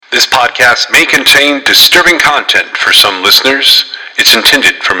This podcast may contain disturbing content for some listeners. It's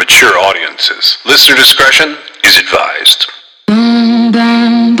intended for mature audiences. Listener discretion is advised.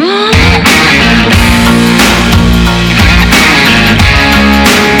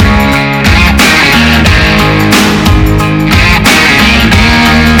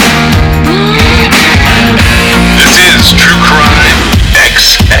 This is True Crime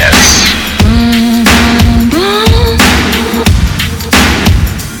XS.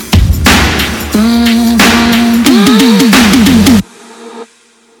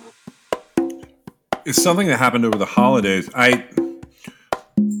 It's something that happened over the holidays. I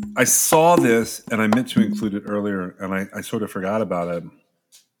saw this and I meant to include it earlier and I sort of forgot about it.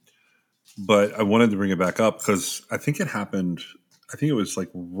 But I wanted to bring it back up because I think it happened, I think it was like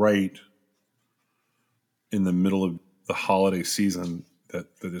right in the middle of the holiday season that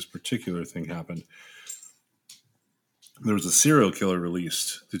this particular thing happened. There was a serial killer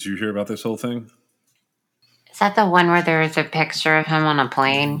released. Did you hear about this whole thing? Is that the one where there was a picture of him on a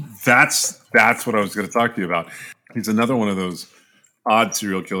plane? That's what I was going to talk to you about. He's another one of those odd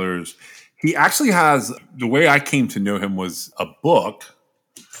serial killers. He actually has, the way I came to know him was a book,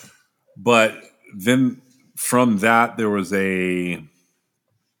 but then from that there was it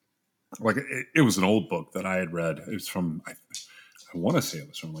was an old book that I had read. It was from, I want to say it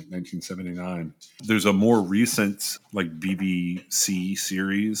was from like 1979. There's a more recent like BBC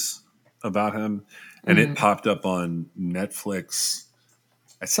series about him, and it popped up on Netflix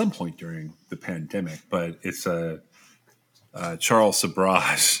at some point during the pandemic, but it's Charles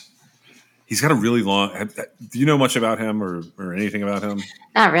Sobhraj. He's got a really long... Do you know much about him or anything about him?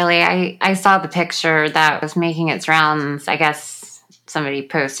 Not really. I saw the picture that was making its rounds. I guess somebody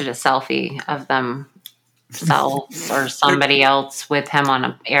posted a selfie of themselves or somebody else with him on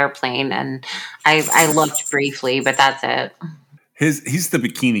an airplane, and I looked briefly, but that's it. He's the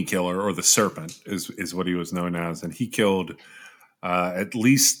bikini killer, or the serpent is what he was known as, and he killed at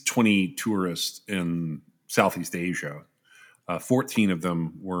least 20 tourists in Southeast Asia. 14 of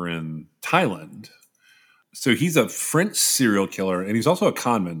them were in Thailand. So he's a French serial killer, and he's also a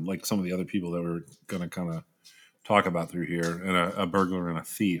conman, like some of the other people that we're going to kind of talk about through here, and a burglar and a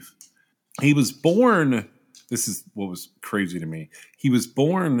thief. He was born, this is what was crazy to me, he was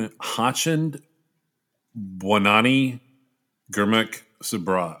born Hachand Bwanani Gurmukh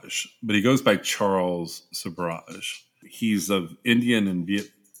Sobhraj, but he goes by Charles Sobhraj. He's of Indian and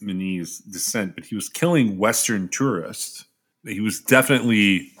Vietnamese descent, but he was killing Western tourists. He was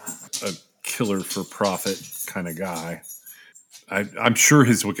definitely a killer for profit kind of guy. I'm sure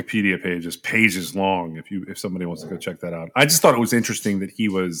his Wikipedia page is pages long if somebody wants to go check that out. I just thought it was interesting that he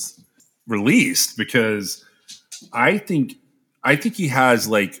was released because I think he has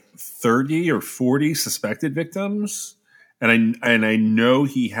like 30 or 40 suspected victims. And I know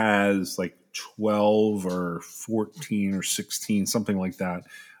he has like 12 or 14 or 16, something like that,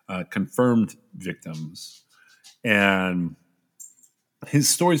 confirmed victims. And his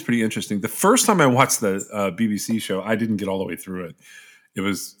story is pretty interesting. The first time I watched the BBC show, I didn't get all the way through it. It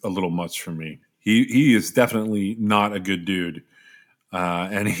was a little much for me. He is definitely not a good dude.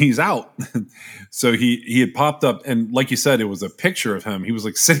 And he's out. So he had popped up. And like you said, it was a picture of him. He was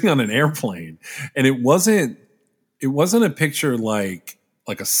like sitting on an airplane. And it wasn't a picture like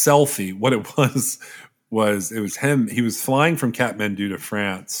a selfie. What it was him. He was flying from Kathmandu to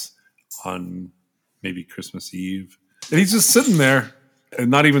France on maybe Christmas Eve. And he's just sitting there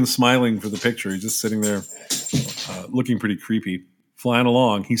and not even smiling for the picture. He's just sitting there looking pretty creepy, flying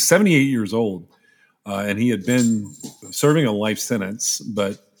along. He's 78 years old, and he had been serving a life sentence.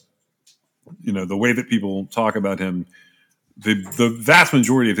 But, you know, the way that people talk about him, the vast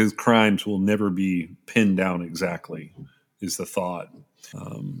majority of his crimes will never be pinned down exactly, is the thought.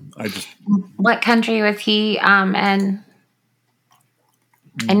 What country was he in? I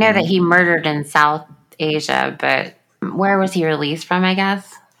know that he murdered in South Asia, but where was he released from, I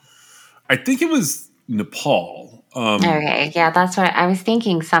guess? I think it was Nepal. Okay, yeah, that's what I was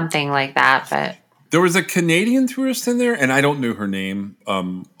thinking, something like that. But there was a Canadian tourist in there, and I don't know her name.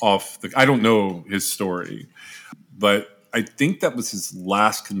 I don't know his story, but I think that was his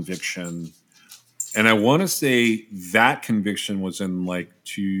last conviction. And I want to say that conviction was in like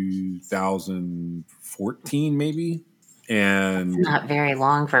 2014, maybe. And that's not very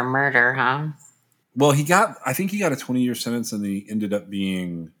long for murder, huh? Well, I think he got a 20-year sentence, and he ended up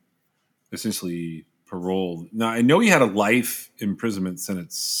being essentially paroled. Now, I know he had a life imprisonment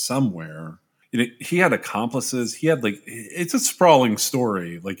sentence somewhere. He had accomplices. He had it's a sprawling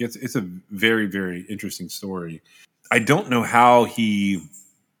story. Like it's a very, very interesting story. I don't know how he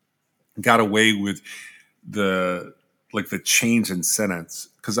got away with the like the change in sentence,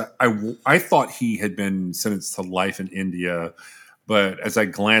 because I thought he had been sentenced to life in India, but as I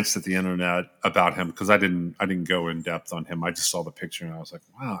glanced at the internet about him, because I didn't go in depth on him, I just saw the picture and I was like,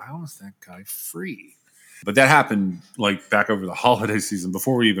 wow, how is that guy free? But that happened like back over the holiday season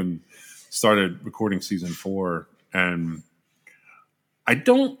before we even started recording season 4, and I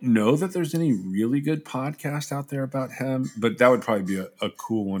don't know that there's any really good podcast out there about him, but that would probably be a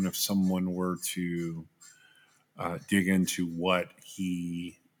cool one if someone were to dig into what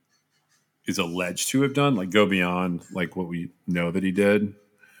he is alleged to have done, like go beyond like what we know that he did.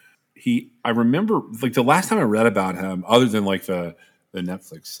 I remember like the last time I read about him, other than like the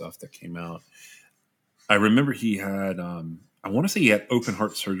Netflix stuff that came out, I remember he had, I want to say he had open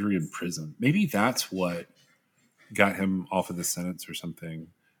heart surgery in prison. Maybe that's what got him off of the sentence or something,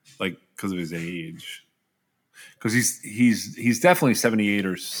 like because of his age. Because he's definitely 78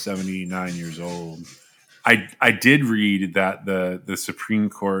 or 79 years old. I did read that the Supreme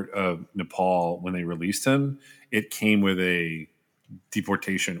Court of Nepal, when they released him, it came with a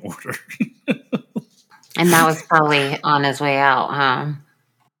deportation order. And that was probably on his way out, huh?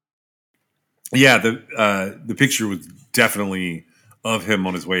 Yeah, the picture was definitely of him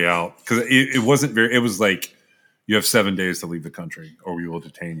on his way out, because it wasn't very. It was like, you have 7 days to leave the country, or we will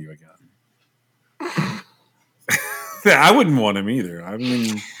detain you again. I wouldn't want him either. I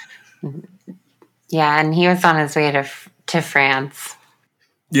mean, yeah, and he was on his way to France.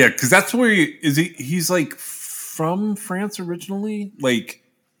 Yeah, because that's where he's like from France originally. Like,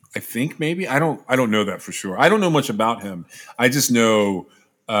 I think maybe I don't know that for sure. I don't know much about him. I just know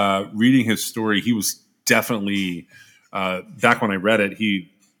reading his story, he was definitely back when I read it,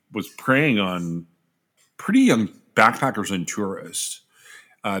 he was preying on pretty young backpackers and tourists.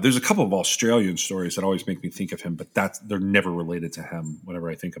 There's a couple of Australian stories that always make me think of him, but they're never related to him whenever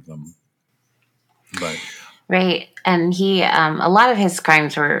I think of them. But right, and he a lot of his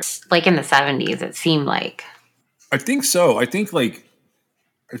crimes were like in the 70s. It seemed like. I think so. I think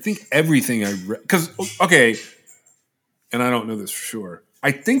everything I read, because okay, and I don't know this for sure.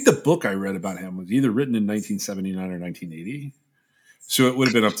 I think the book I read about him was either written in 1979 or 1980. So it would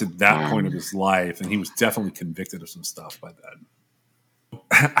have been up to that point of his life, and he was definitely convicted of some stuff by then.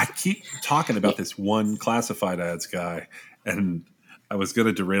 I keep talking about this one classified ads guy, and I was going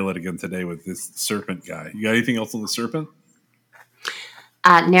to derail it again today with this serpent guy. You got anything else on the serpent?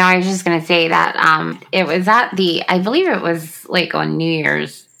 No, I was just going to say that it was I believe it was like on New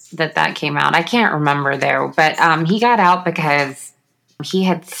Year's that came out. I can't remember though, but he got out because he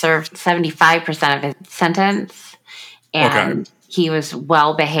had served 75% of his sentence, and he was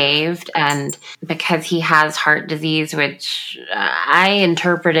well behaved, and because he has heart disease, which I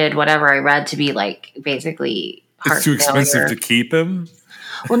interpreted whatever I read to be like basically heart It's too expensive failure. to keep him.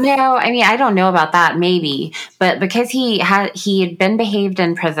 Well, no, I mean, I don't know about that, maybe, but because he had been behaved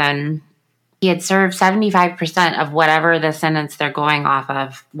in prison, he had served 75% of whatever the sentence they're going off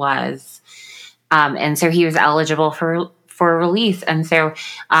of was, and so he was eligible for release, and so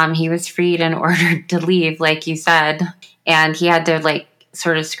he was freed and ordered to leave, like you said. And he had to like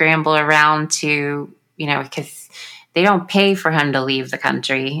sort of scramble around to, because they don't pay for him to leave the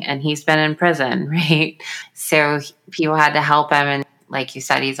country, and he's been in prison, right? So people had to help him. And like you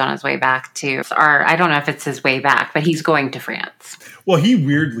said, he's on his way back or I don't know if it's his way back, but he's going to France. Well,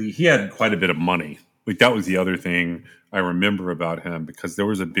 he had quite a bit of money. Like that was the other thing I remember about him, because there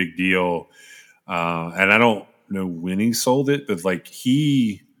was a big deal. And I don't know when he sold it, but like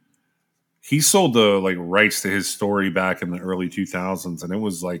he sold the like rights to his story back in the early 2000s, and it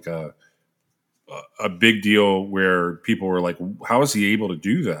was like a big deal where people were like, how is he able to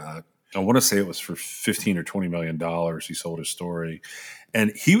do that? I want to say it was for $15 or $20 million he sold his story.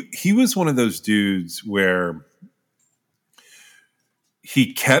 And he was one of those dudes where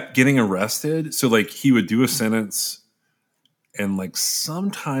he kept getting arrested. So like he would do a sentence, and like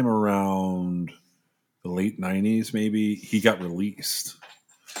sometime around the late 90s, maybe, he got released.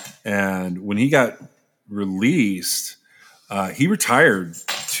 And when he got released, he retired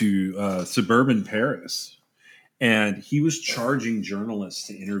to suburban Paris, and he was charging journalists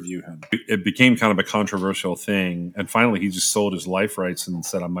to interview him. It became kind of a controversial thing, and finally he just sold his life rights and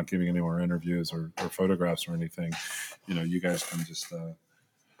said, I'm not giving any more interviews or photographs or anything. You guys can just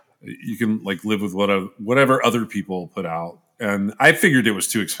you can like live with whatever other people put out. And I figured it was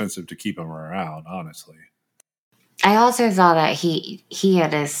too expensive to keep him around, honestly. I also saw that he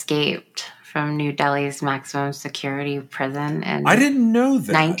had escaped from New Delhi's maximum security prison in I didn't know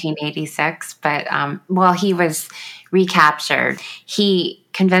that. 1986, but he was recaptured. He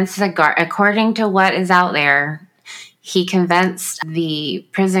convinced the guard, according to what is out there, he convinced the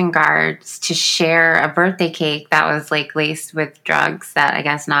prison guards to share a birthday cake that was like laced with drugs that I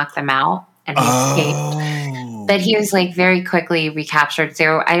guess knocked them out, and he escaped. But he was like very quickly recaptured.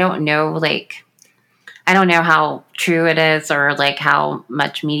 So I don't know how true it is or like how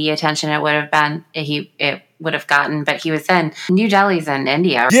much media attention it would have been. It would have gotten, but he was in New Delhi's in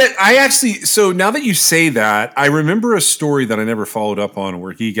India. Yeah, so now that you say that, I remember a story that I never followed up on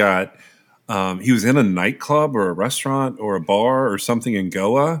where he was in a nightclub or a restaurant or a bar or something in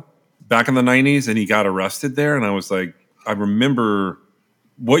Goa back in the 90s, and he got arrested there. And I was like, I remember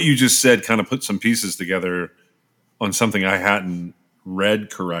what you just said kind of put some pieces together on something I hadn't read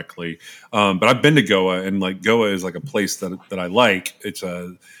correctly. But I've been to Goa, and like Goa is like a place that I like. It's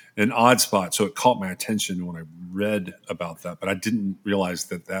an odd spot. So it caught my attention when I read about that, but I didn't realize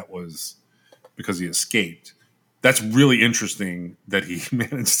that was because he escaped. That's really interesting that he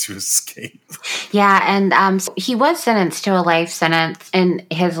managed to escape. Yeah, and so he was sentenced to a life sentence in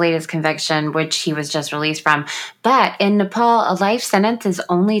his latest conviction, which he was just released from. But in Nepal, a life sentence is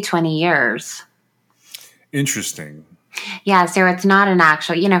only 20 years. Interesting. Yeah, so it's not an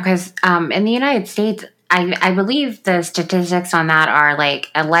actual, because in the United States, I believe the statistics on that are like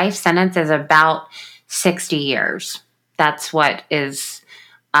a life sentence is about 60 years. That's what is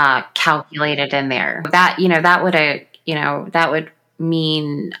calculated in there. That that would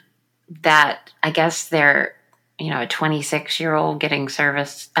mean that I guess they're a 26-year-old getting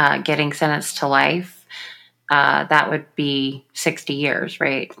sentenced to life. That would be 60 years,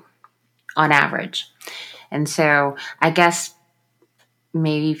 right, on average. And so I guess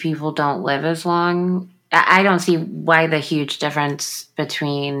maybe people don't live as long. I don't see why the huge difference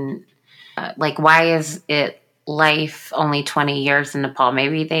between why is it life only 20 years in Nepal?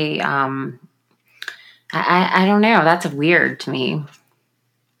 Maybe they, I don't know. That's weird to me.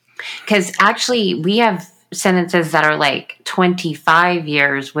 Because actually we have sentences that are like 25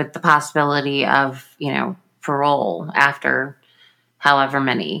 years with the possibility of, parole after however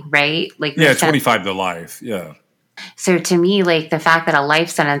many, right? Like 25 to life. Yeah. So to me, like the fact that a life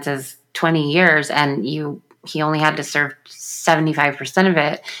sentence is 20 years and he only had to serve 75% of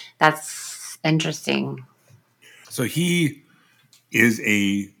it, that's interesting. So he is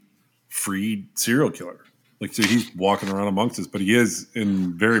a freed serial killer. Like, so he's walking around amongst us, but he is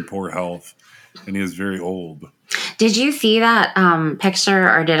in very poor health and he is very old. Did you see that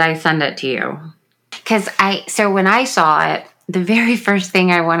picture or did I send it to you? So when I saw it, the very first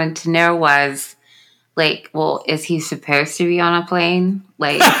thing I wanted to know was, like, well, is he supposed to be on a plane?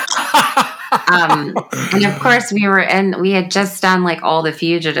 Like, and of course we had just done like all the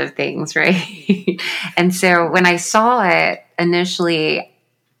fugitive things, right? And so when I saw it initially,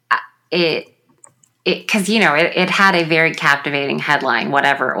 because it had a very captivating headline,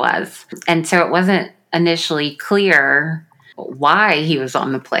 whatever it was, and so it wasn't initially clear why he was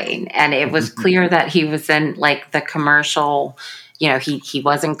on the plane, and it was clear that he was in like the commercial. He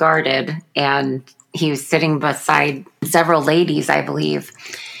wasn't guarded, and he was sitting beside several ladies, I believe.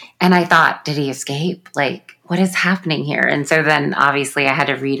 And I thought, did he escape? Like, what is happening here? And so then obviously I had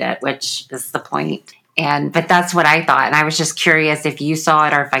to read it, which is the point. But that's what I thought. And I was just curious if you saw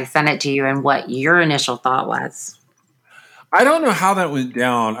it or if I sent it to you and what your initial thought was. I don't know how that went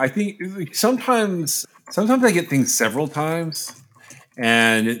down. I think sometimes I get things several times.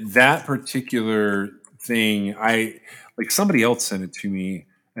 And that particular thing, somebody else sent it to me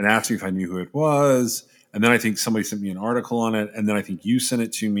and asked me if I knew who it was. And then I think somebody sent me an article on it. And then I think you sent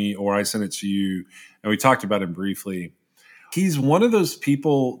it to me or I sent it to you. And we talked about him briefly. He's one of those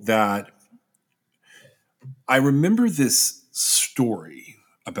people that I remember this story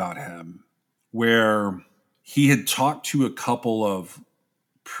about him where he had talked to a couple of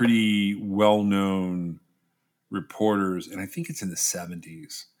pretty well-known reporters, and I think it's in the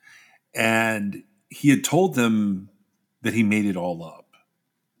 70s. And he had told them that he made it all up.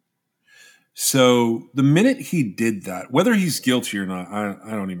 So the minute he did that, whether he's guilty or not,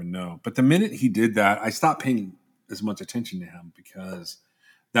 I don't even know. But the minute he did that, I stopped paying as much attention to him because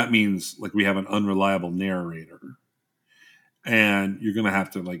that means like we have an unreliable narrator. And you're going to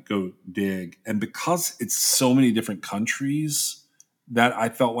have to like go dig. And because it's so many different countries that I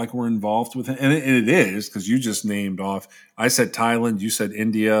felt like were involved with it, and it is because you just named off. I said Thailand, you said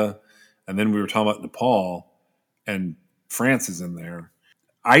India, and then we were talking about Nepal, and France is in there.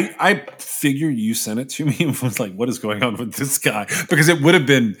 I figured you sent it to me and was like, what is going on with this guy? Because it would have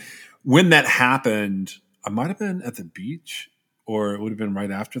been, when that happened, I might have been at the beach or it would have been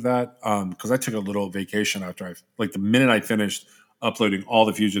right after that. Because I took a little vacation after the minute I finished uploading all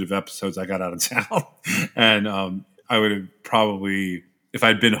the fugitive episodes, I got out of town. And I would have probably if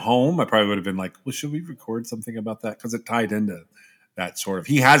I'd been home, I probably would have been like, well, should we record something about that? Because it tied into that sort of.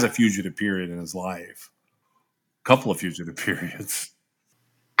 He has a fugitive period in his life, a couple of fugitive periods.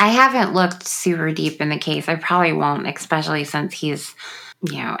 I haven't looked super deep in the case. I probably won't, especially since he's,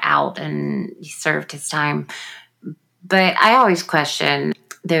 out and he served his time. But I always question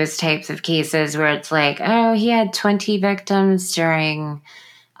those types of cases where it's like, oh, he had 20 victims during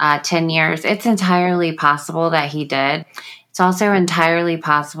 10 years. It's entirely possible that he did. It's also entirely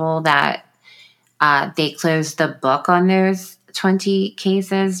possible that they closed the book on those 20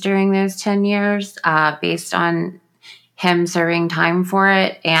 cases during those 10 years based on him serving time for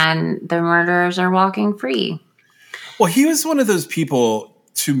it, and the murderers are walking free. Well, he was one of those people,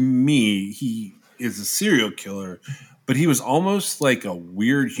 to me, he is a serial killer, but he was almost like a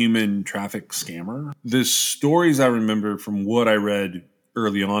weird human traffic scammer. The stories I remember from what I read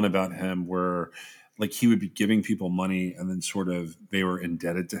early on about him were like he would be giving people money and then sort of they were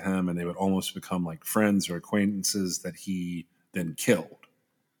indebted to him and they would almost become like friends or acquaintances that he then killed.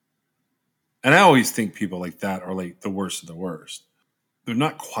 And I always think people like that are like the worst of the worst. They're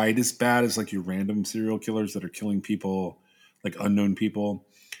not quite as bad as like your random serial killers that are killing people, like unknown people.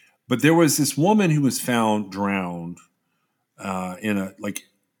 But there was this woman who was found drowned in a like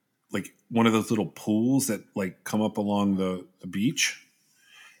one of those little pools that like come up along the beach.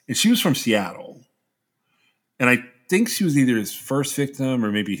 And she was from Seattle. And I think she was either his first victim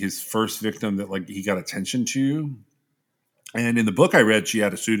or maybe his first victim that like he got attention to. And in the book I read, she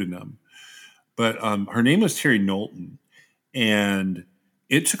had a pseudonym. But her name was Terry Knowlton. And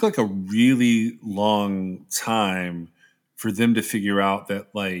it took like a really long time for them to figure out that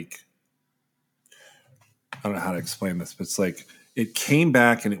like, I don't know how to explain this, but it's like it came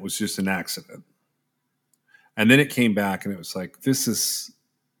back and it was just an accident. And then it came back and it was like, this is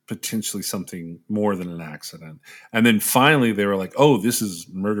potentially something more than an accident. And then finally they were like, oh, this is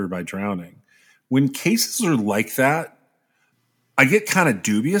murder by drowning. When cases are like that, I get kind of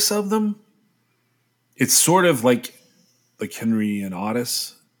dubious of them. It's sort of like Henry and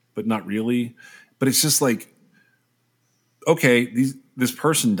Otis, but not really. But it's just like, okay, this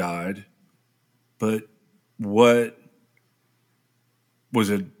person died, but what was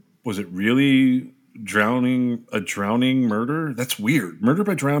it? Was it really a drowning murder? That's weird. Murder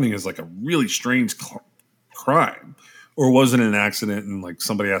by drowning is like a really strange crime. Or was it an accident and like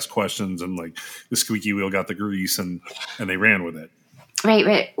somebody asked questions and like the squeaky wheel got the grease and they ran with it?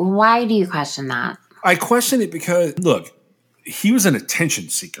 Right. Why do you question that? I question it because, look, he was an attention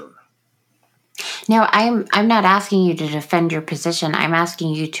seeker. No, I'm not asking you to defend your position. I'm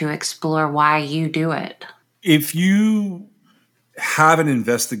asking you to explore why you do it. If you have an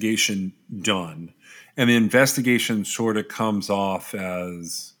investigation done and the investigation sort of comes off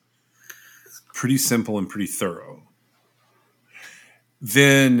as pretty simple and pretty thorough,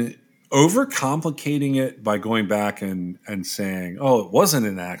 then overcomplicating it by going back and saying, oh, it wasn't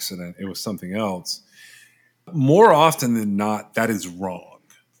an accident, it was something else, more often than not, that is wrong.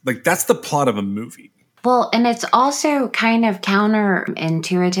 Like, that's the plot of a movie. Well, and it's also kind of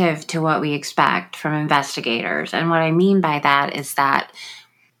counterintuitive to what we expect from investigators. And what I mean by that is that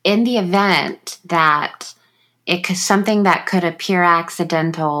in the event that something that could appear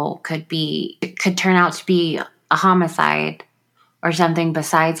accidental could turn out to be a homicide or something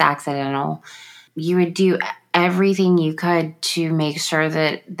besides accidental, you would do everything you could to make sure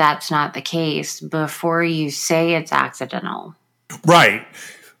that that's not the case before you say it's accidental. Right.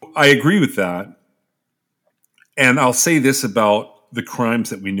 I agree with that. And I'll say this about the crimes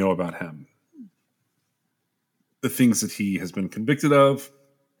that we know about him. The things that he has been convicted of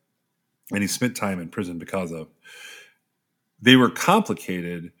and he spent time in prison because of. They were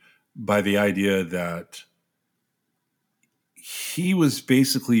complicated by the idea that he was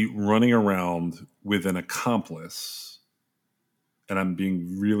basically running around with an accomplice, and I'm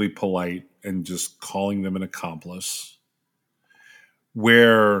being really polite and just calling them an accomplice,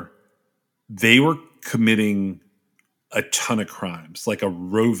 where they were committing a ton of crimes, like a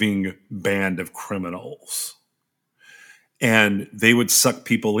roving band of criminals. And they would suck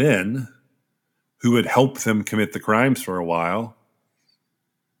people in who would help them commit the crimes for a while.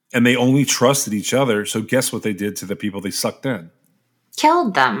 And they only trusted each other. So guess what they did to the people they sucked in?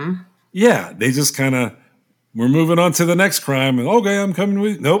 Killed them. Yeah, they just kind of, we're moving on to the next crime. And okay, I'm coming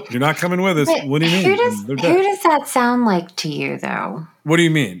with you. Nope, you're not coming with us. But what do you mean? Who does that sound like to you, though? What do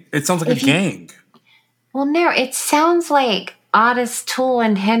you mean? It sounds like a gang. Well, no, it sounds like Otis Toole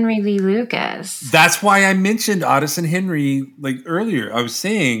and Henry Lee Lucas. That's why I mentioned Otis and Henry like earlier. I was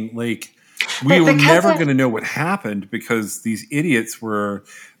saying like we were never going to know what happened because these idiots were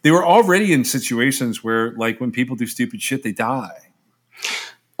already in situations where like when people do stupid shit, they die.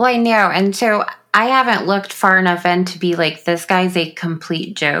 Well, I know. And so I haven't looked far enough in to be like, this guy's a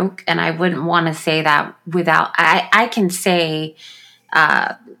complete joke. And I wouldn't want to say that I can say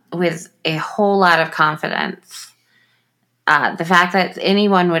with a whole lot of confidence, the fact that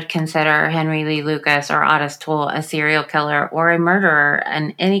anyone would consider Henry Lee Lucas or Ottis Toole a serial killer or a murderer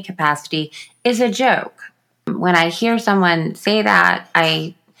in any capacity is a joke. When I hear someone say that,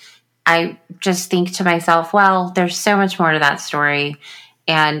 I just think to myself, well, there's so much more to that story.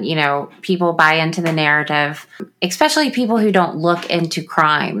 And, people buy into the narrative, especially people who don't look into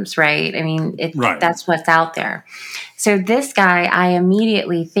crimes, right? I mean, Right. That's what's out there. So this guy, I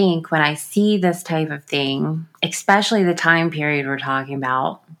immediately think when I see this type of thing, especially the time period we're talking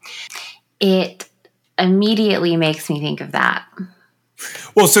about, it immediately makes me think of that.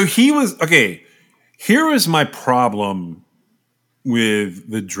 Well, so he was, okay, here is my problem with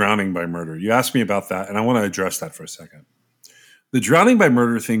the drowning by murder. You asked me about that, and I want to address that for a second. The drowning by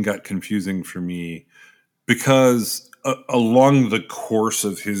murder thing got confusing for me because along the course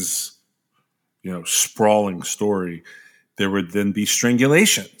of his, sprawling story, there would then be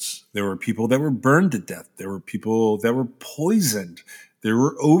strangulations. There were people that were burned to death. There were people that were poisoned. There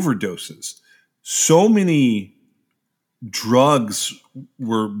were overdoses. So many drugs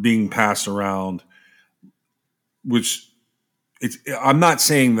were being passed around, which I'm not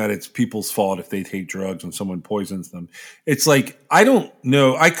saying that it's people's fault if they take drugs and someone poisons them. It's like, I don't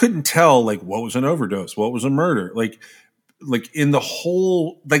know. I couldn't tell like what was an overdose, what was a murder. Like in the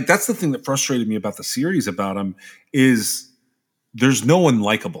whole, like that's the thing that frustrated me about the series about him is there's no one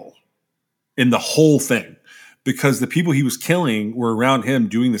likable in the whole thing because the people he was killing were around him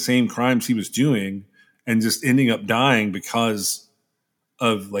doing the same crimes he was doing and just ending up dying because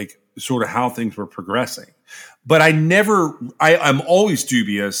of like sort of how things were progressing. But I'm always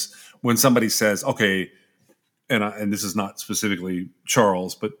dubious when somebody says, okay, and this is not specifically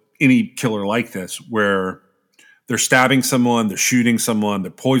Charles, but any killer like this, where they're stabbing someone, they're shooting someone,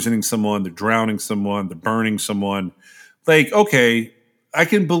 they're poisoning someone, they're drowning someone, they're burning someone. Like, okay, I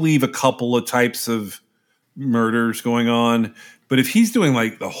can believe a couple of types of murders going on, but if he's doing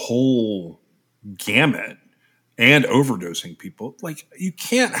like the whole gamut and overdosing people, like you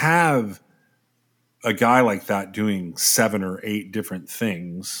can't have a guy like that doing 7 or 8 different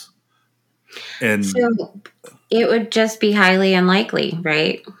things. And so it would just be highly unlikely,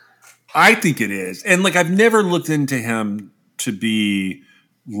 right? I think it is. And like, I've never looked into him to be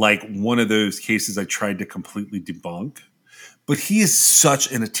like one of those cases I tried to completely debunk, but he is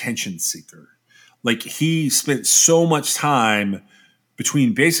such an attention seeker. Like he spent so much time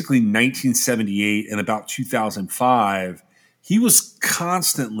between basically 1978 and about 2005. He was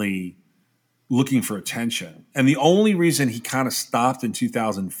constantly looking for attention. And the only reason he kind of stopped in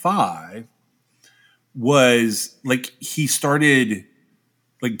 2005 was like he started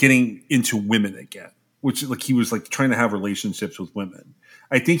like getting into women again, which like he was like trying to have relationships with women.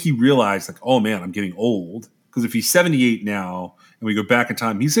 I think he realized like, oh man, I'm getting old. Because if he's 78 now and we go back in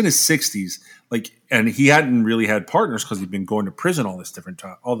time, he's in his 60s, like, and he hadn't really had partners because he'd been going to prison all this different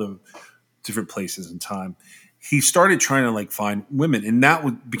time, all the different places in time. He started trying to like find women, and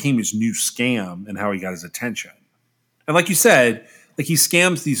that became his new scam and how he got his attention. And like you said, like he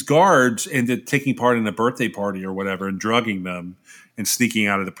scams these guards into taking part in a birthday party or whatever and drugging them and sneaking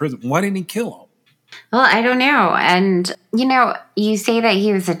out of the prison. Why didn't he kill them? Well, I don't know. And, you say that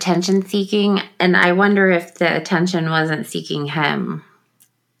he was attention seeking, and I wonder if the attention wasn't seeking him.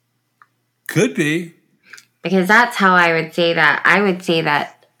 Could be. Because that's how I would say that. I would say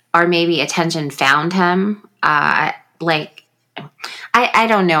that, or maybe attention found him. I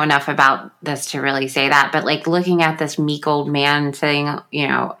don't know enough about this to really say that, but like looking at this meek old man sitting,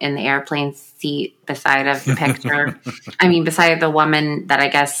 in the airplane seat beside of the picture, beside the woman that I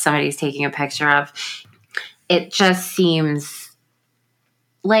guess somebody's taking a picture of, it just seems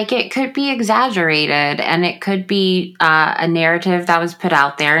like it could be exaggerated and it could be a narrative that was put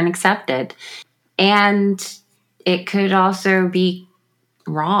out there and accepted. And it could also be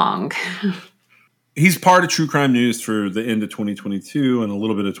wrong. He's part of True Crime News for the end of 2022 and a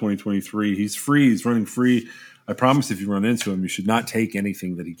little bit of 2023. He's free. He's running free. I promise if you run into him, you should not take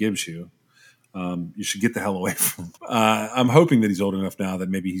anything that he gives you. You should get the hell away from him. I'm hoping that he's old enough now that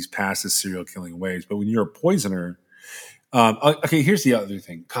maybe he's past his serial killing ways. But when you're a poisoner, okay, here's the other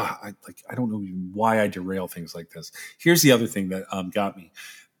thing. God, I don't know even why I derail things like this. Here's the other thing that got me.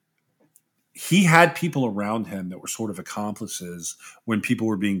 He had people around him that were sort of accomplices when people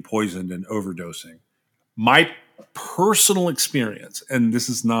were being poisoned and overdosing. My personal experience, and this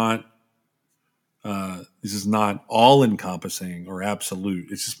is not all encompassing or absolute.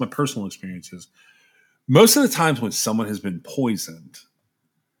 It's just my personal experiences. Most of the times when someone has been poisoned,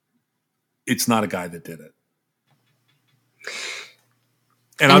 it's not a guy that did it.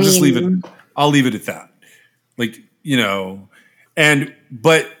 And I'll just leave it. I'll leave it at that. Like,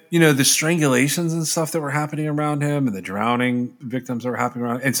 but the strangulations and stuff that were happening around him and the drowning victims that were happening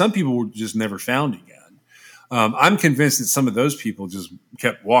around him, and some people were just never found again. I'm convinced that some of those people just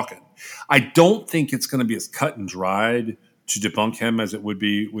kept walking. I don't think it's going to be as cut and dried to debunk him as it would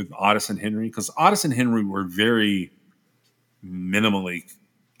be with Otis and Henry, because Otis and Henry were very minimally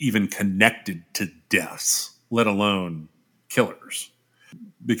even connected to deaths, let alone killers.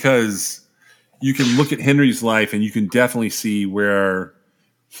 Because you can look at Henry's life and you can definitely see where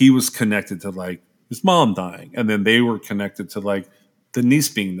he was connected to like his mom dying. And then they were connected to like the niece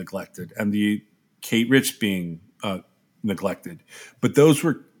being neglected and the Kate Rich being neglected. But those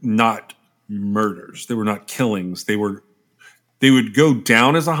were not murders. They were not killings. They would go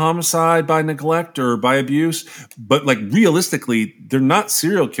down as a homicide by neglect or by abuse. But like realistically, they're not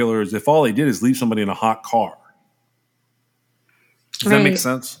serial killers if all they did is leave somebody in a hot car. Does that make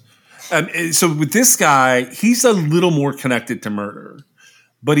sense? So with this guy, he's a little more connected to murder,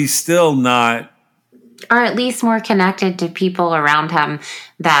 but he's still not. Or at least more connected to people around him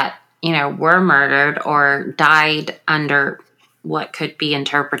that, were murdered or died under what could be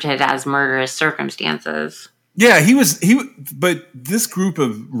interpreted as murderous circumstances. Yeah, but this group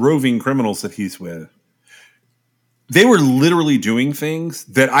of roving criminals that he's with, they were literally doing things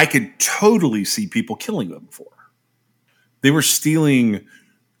that I could totally see people killing them for. They were stealing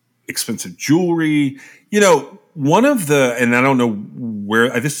expensive jewelry. One of the, and I don't know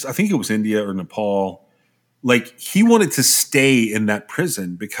where, I think it was India or Nepal, like he wanted to stay in that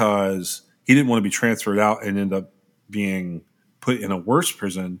prison because he didn't want to be transferred out and end up being put in a worse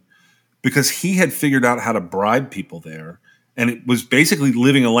prison, because he had figured out how to bribe people there. And it was basically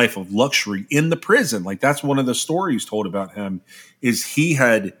living a life of luxury in the prison. Like that's one of the stories told about him, is he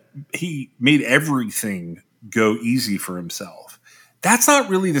made everything go easy for himself. That's not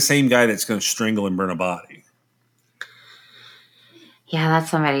really the same guy that's going to strangle and burn a body. Yeah,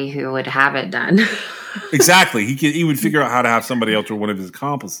 that's somebody who would have it done. Exactly. He would figure out how to have somebody else or one of his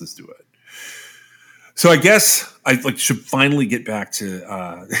accomplices do it. So I guess I should finally get back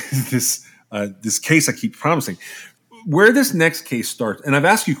to this case I keep promising. Where this next case starts, and I've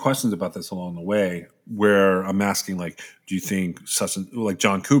asked you questions about this along the way, where I'm asking, like, do you think like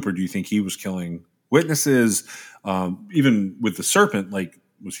John Cooper, do you think he was killing witnesses? Even with the serpent, like,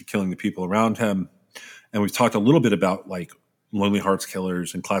 was he killing the people around him? And we've talked a little bit about like Lonely Hearts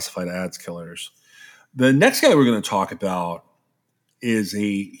killers and classified ads killers. The next guy we're going to talk about he's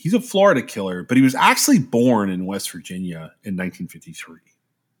a Florida killer, but he was actually born in West Virginia in 1953.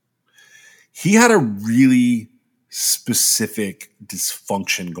 He had a really specific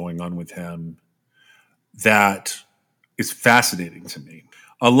dysfunction going on with him that is fascinating to me.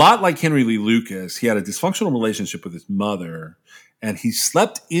 A lot like Henry Lee Lucas, he had a dysfunctional relationship with his mother, and he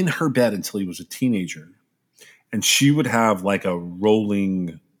slept in her bed until he was a teenager. And she would have like a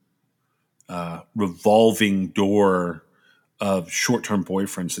rolling, revolving door of short-term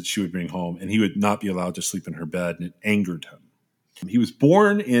boyfriends that she would bring home, and he would not be allowed to sleep in her bed, and it angered him. He was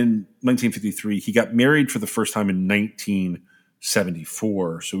born in 1953. He got married for the first time in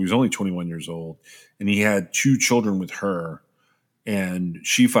 1974, so he was only 21 years old, and he had 2 children with her, and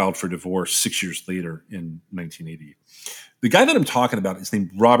she filed for divorce 6 years later in 1980. The guy that I'm talking about is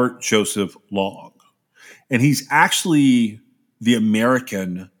named Robert Joseph Long, and he's actually the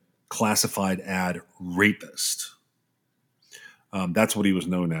American classified ad rapist. That's what he was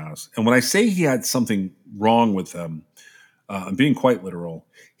known as. And when I say he had something wrong with him, I'm being quite literal.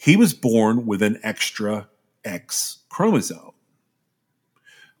 He was born with an extra X chromosome.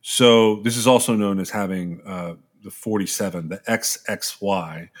 So this is also known as having the 47, the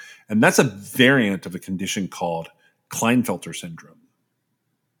XXY. And that's a variant of a condition called Klinefelter syndrome.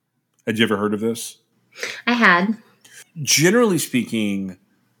 Had you ever heard of this? I had. Generally speaking,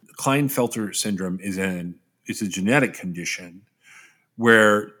 Klinefelter syndrome is a genetic condition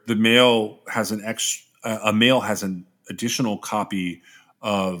where the male has an additional copy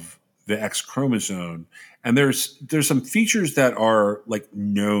of the X chromosome, and there's some features that are like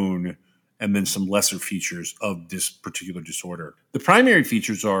known, and then some lesser features of this particular disorder. The primary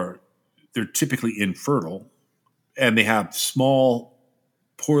features are they're typically infertile, and they have small,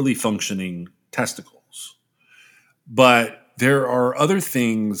 poorly functioning testicles. But there are other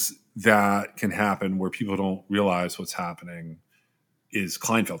things that can happen where people don't realize what's happening is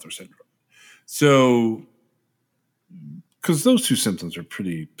Klinefelter syndrome. So, because those 2 symptoms are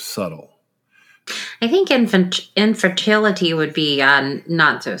pretty subtle. I think infertility would be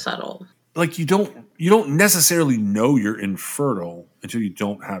not so subtle. like you don't necessarily know you're infertile until you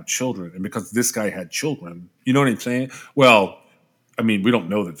don't have children. And because this guy had children, you know what I'm saying? Well, I mean, we don't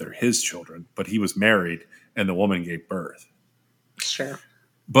know that they're his children, but he was married and the woman gave birth. Sure.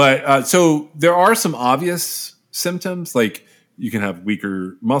 But so there are some obvious symptoms, like you can have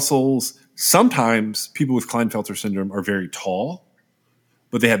weaker muscles. Sometimes people with Klinefelter syndrome are very tall,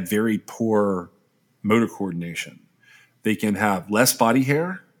 but they have very poor motor coordination. They can have less body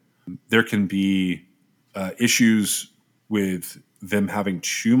hair. There can be issues with them having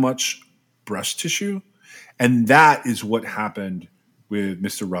too much breast tissue. And that is what happened with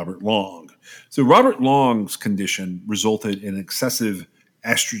Mr. Robert Long. So Robert Long's condition resulted in excessive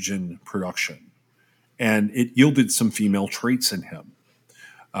estrogen production, and it yielded some female traits in him.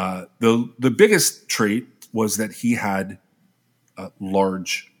 The biggest trait was that he had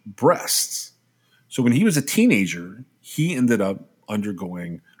large breasts. So when he was a teenager, he ended up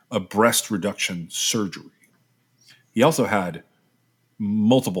undergoing a breast reduction surgery. He also had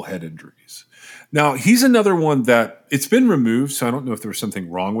multiple head injuries. Now, he's another one that it's been removed, so I don't know if there was something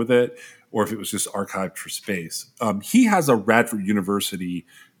wrong with it or if it was just archived for space. He has a Radford University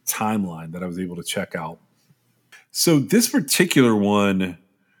timeline that I was able to check out. So this particular one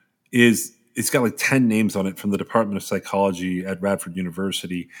it's got like 10 names on it from the Department of Psychology at Radford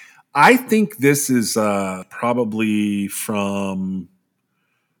University. I think this is probably from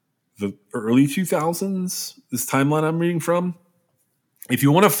the early 2000s, this timeline I'm reading from. If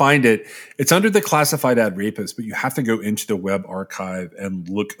you want to find it, it's under the classified ad rapist, but you have to go into the web archive and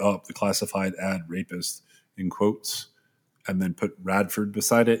look up the classified ad rapist in quotes and then put Radford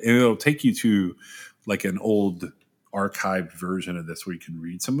beside it. And it'll take you to like an old archived version of this where you can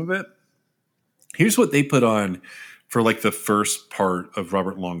read some of it. Here's what they put on for like the first part of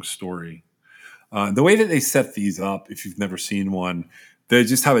Robert Long's story. The way that they set these up, if you've never seen one, they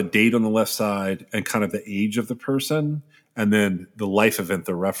just have a date on the left side and kind of the age of the person, and then the life event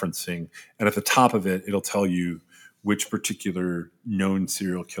they're referencing. And at the top of it, it'll tell you which particular known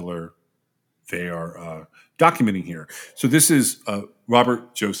serial killer they are documenting here. So this is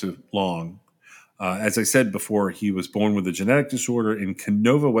Robert Joseph Long. As I said before, he was born with a genetic disorder in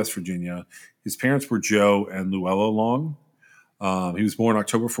Canova, West Virginia. His parents were Joe and Luella Long. He was born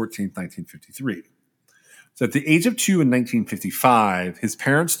October 14th, 1953. So at the age of 2 in 1955, his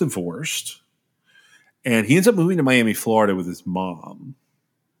parents divorced, and he ends up moving to Miami, Florida with his mom.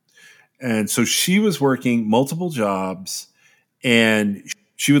 And so she was working multiple jobs, and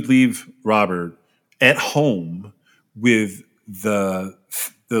she would leave Robert at home with the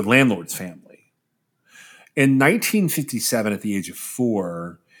landlord's family. In 1957, at the age of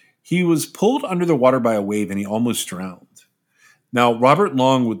 4, he was pulled under the water by a wave and he almost drowned. Now, Robert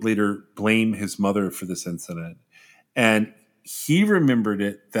Long would later blame his mother for this incident, and he remembered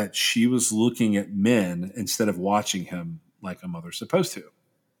it that she was looking at men instead of watching him like a mother's supposed to.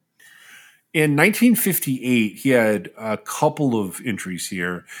 In 1958, he had a couple of entries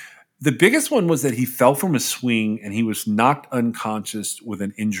here. The biggest one was that he fell from a swing and he was knocked unconscious with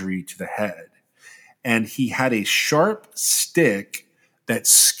an injury to the head. And he had a sharp stick that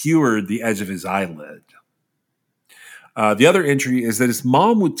skewered the edge of his eyelid. The other entry is that his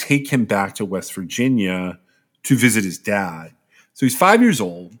mom would take him back to West Virginia to visit his dad. So he's 5 years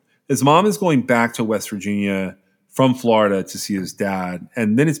old. His mom is going back to West Virginia from Florida to see his dad.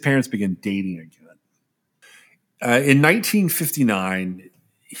 And then his parents begin dating again. In 1959,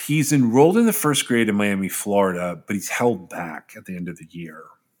 he's enrolled in the first grade in Miami, Florida, but he's held back at the end of the year.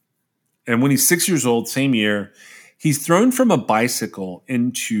 And when he's 6 years old, same year, he's thrown from a bicycle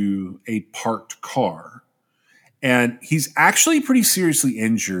into a parked car. And he's actually pretty seriously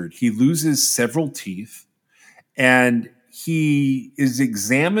injured. He loses several teeth, and he is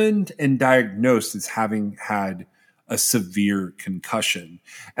examined and diagnosed as having had a severe concussion.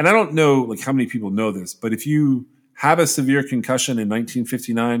 And I don't know like how many people know this, but if you have a severe concussion in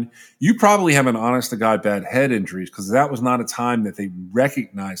 1959, you probably have an honest to God bad head injuries, because that was not a time that they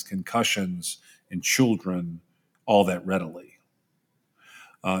recognized concussions in children all that readily.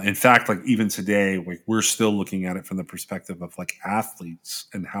 In fact, like even today, like we're still looking at it from the perspective of like athletes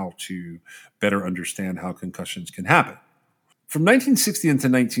and how to better understand how concussions can happen. From 1960 into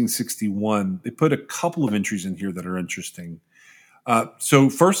 1961, they put a couple of entries in here that are interesting. So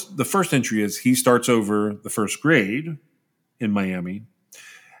the first entry is he starts over the first grade in Miami.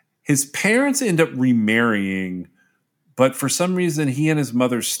 His parents end up remarrying, but for some reason he and his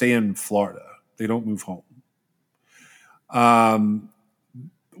mother stay in Florida. They don't move home.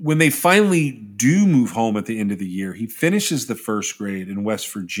 When they finally do move home at the end of the year, he finishes the first grade in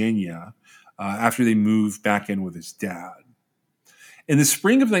West Virginia after they move back in with his dad. In the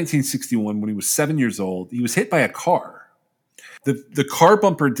spring of 1961, when he was 7 years old, he was hit by a car. The car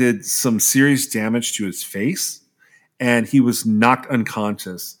bumper did some serious damage to his face, and he was knocked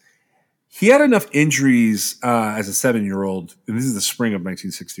unconscious. He had enough injuries as a 7-year-old, and this is the spring of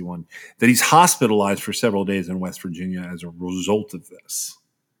 1961, that he's hospitalized for several days in West Virginia as a result of this.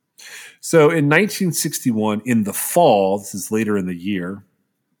 So in 1961, in the fall, this is later in the year,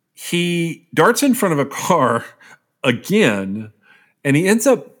 he darts in front of a car again, and he ends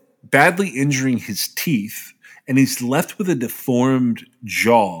up badly injuring his teeth, and he's left with a deformed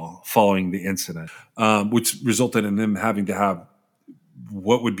jaw following the incident, which resulted in him having to have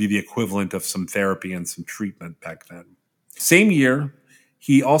what would be the equivalent of some therapy and some treatment back then. Same year,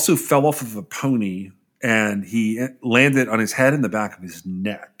 he also fell off of a pony, and he landed on his head and the back of his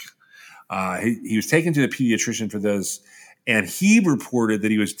neck. He was taken to the pediatrician for this, and he reported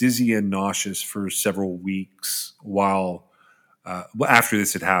that he was dizzy and nauseous for several weeks while after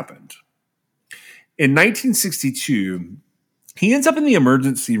this had happened. In 1962, he ends up in the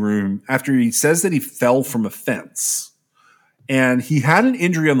emergency room after he says that he fell from a fence. And he had an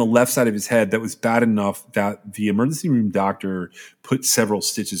injury on the left side of his head that was bad enough that the emergency room doctor put several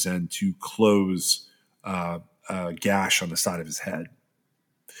stitches in to close a gash on the side of his head.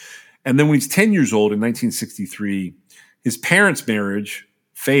 And then when he's 10 years old in 1963, his parents' marriage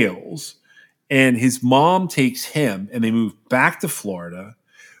fails, and his mom takes him and they move back to Florida,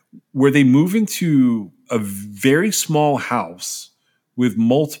 where they move into a very small house with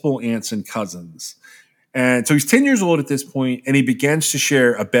multiple aunts and cousins. And so he's 10 years old at this point, and he begins to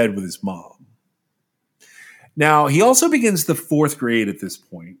share a bed with his mom. Now, he also begins the 4th grade at this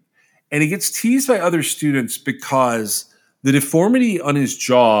point, and he gets teased by other students because the deformity on his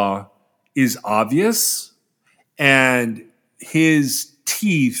jaw is obvious, and his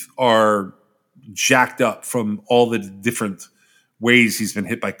teeth are jacked up from all the different ways he's been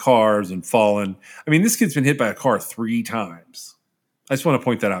hit by cars and fallen. I mean, this kid's been hit by a car 3 times. I just want to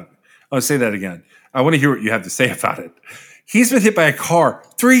point that out. I'll say that again. I want to hear what you have to say about it. He's been hit by a car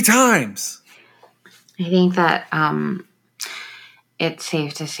 3 times. I think that it's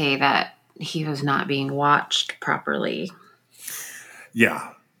safe to say that he was not being watched properly.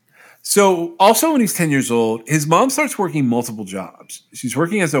 Yeah. So also when he's 10 years old, his mom starts working multiple jobs. She's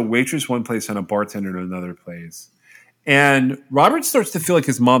working as a waitress one place and a bartender at another place. And Robert starts to feel like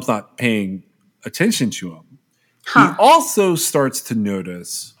his mom's not paying attention to him. He also starts to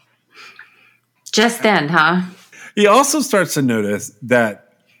notice... Just then, huh? He also starts to notice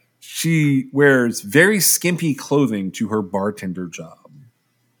that she wears very skimpy clothing to her bartender job.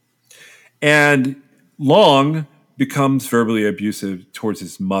 And Long becomes verbally abusive towards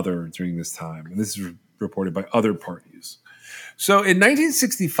his mother during this time. And this is reported by other parties. So in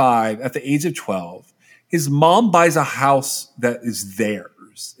 1965, at the age of 12, his mom buys a house that is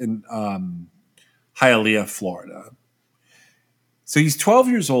theirs in Hialeah, Florida. So he's 12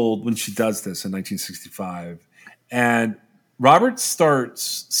 years old when she does this in 1965, and Robert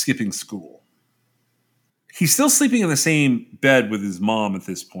starts skipping school. He's still sleeping in the same bed with his mom at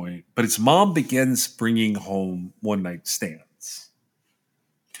this point, but his mom begins bringing home one-night stands.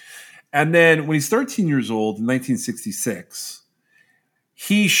 And then when he's 13 years old in 1966,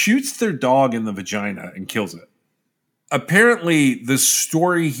 he shoots their dog in the vagina and kills it. Apparently, the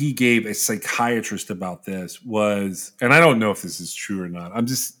story he gave a psychiatrist about this was, and I don't know if this is true or not, I'm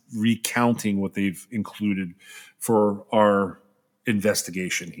just recounting what they've included for our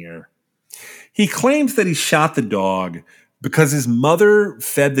investigation here. He claims that he shot the dog because his mother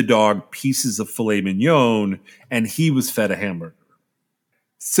fed the dog pieces of filet mignon and he was fed a hamburger.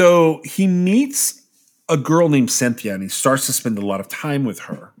 So he meets a girl named Cynthia and he starts to spend a lot of time with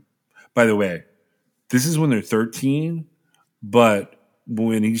her. By the way, this is when they're 13, but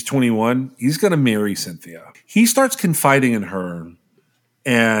when he's 21, he's going to marry Cynthia. He starts confiding in her,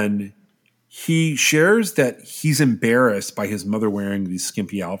 and he shares that he's embarrassed by his mother wearing these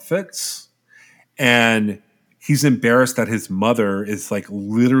skimpy outfits, and he's embarrassed that his mother is like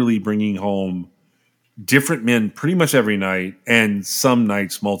literally bringing home different men pretty much every night, and some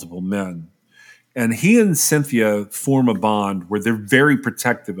nights multiple men. And he and Cynthia form a bond where they're very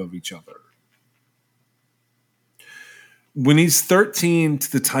protective of each other. When he's 13 to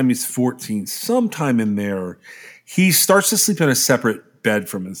the time he's 14, sometime in there, he starts to sleep in a separate bed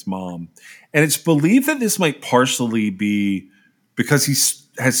from his mom. And it's believed that this might partially be because he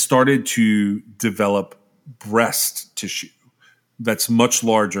has started to develop breast tissue that's much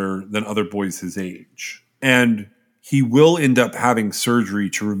larger than other boys his age. And he will end up having surgery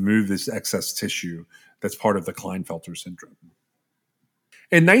to remove this excess tissue that's part of the Klinefelter syndrome.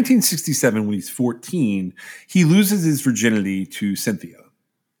 In 1967, when he's 14, he loses his virginity to Cynthia.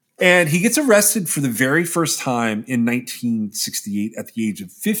 And he gets arrested for the very first time in 1968 at the age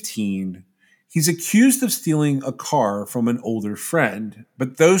of 15. He's accused of stealing a car from an older friend,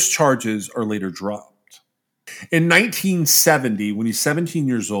 but those charges are later dropped. In 1970, when he's 17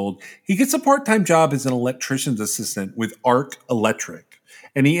 years old, he gets a part-time job as an electrician's assistant with Arc Electric.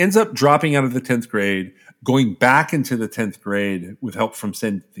 And he ends up dropping out of the 10th grade, going back into the 10th grade with help from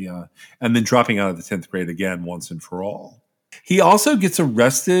Cynthia, and then dropping out of the 10th grade again once and for all. He also gets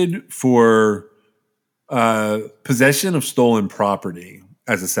arrested for possession of stolen property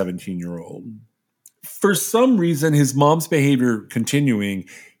as a 17-year-old. For some reason, his mom's behavior continuing,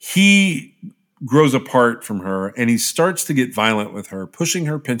 he grows apart from her and he starts to get violent with her, pushing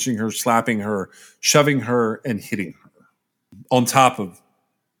her, pinching her, slapping her, shoving her, and hitting her. On top of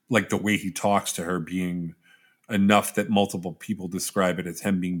like the way he talks to her being enough that multiple people describe it as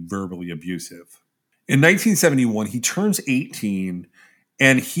him being verbally abusive. In 1971, he turns 18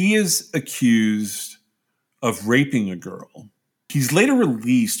 and he is accused of raping a girl. He's later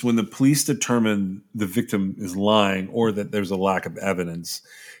released when the police determine the victim is lying or that there's a lack of evidence.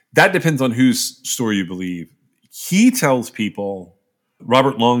 That depends on whose story you believe. He tells people,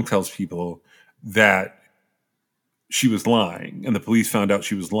 Robert Long tells people that she was lying and the police found out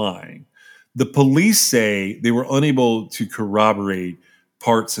she was lying. The police say they were unable to corroborate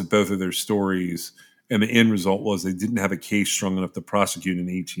parts of both of their stories. And the end result was they didn't have a case strong enough to prosecute an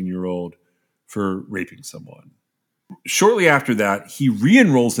 18-year-old for raping someone. Shortly after that, he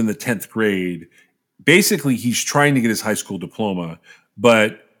re-enrolls in the 10th grade. Basically, he's trying to get his high school diploma,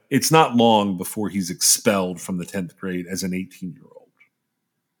 but it's not long before he's expelled from the 10th grade as an 18-year-old.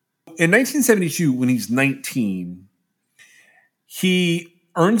 In 1972, when he's 19, he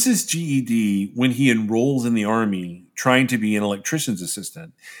earns his GED when he enrolls in the Army trying to be an electrician's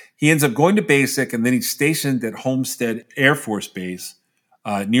assistant. He ends up going to basic and then he's stationed at Homestead Air Force Base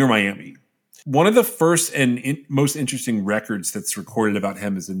near Miami. One of the first and most interesting records that's recorded about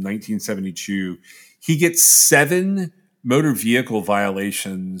him is in 1972. He gets 7 motor vehicle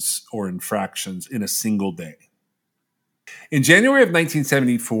violations or infractions in a single day. In January of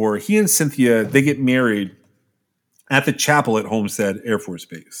 1974, he and Cynthia, they get married at the chapel at Homestead Air Force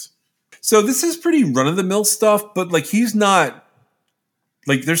Base. So this is pretty run-of-the-mill stuff, but like he's not,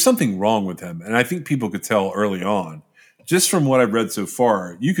 like there's something wrong with him. And I think people could tell early on. Just from what I've read so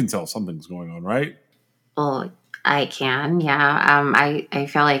far, you can tell something's going on, right? Well, I can, yeah. I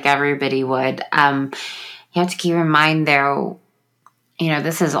feel like everybody would. You have to keep in mind, though,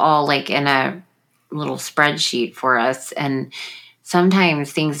 this is all like in a little spreadsheet for us. And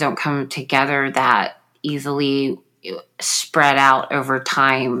sometimes things don't come together that easily spread out over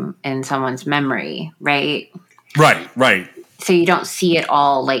time in someone's memory, right? Right. So you don't see it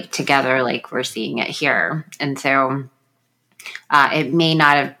all like together like we're seeing it here. And so it may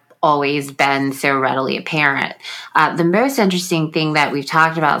not have always been so readily apparent. The most interesting thing that we've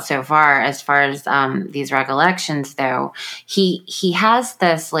talked about so far as these recollections, though, he has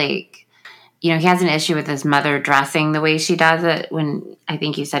this he has an issue with his mother dressing the way she does it when I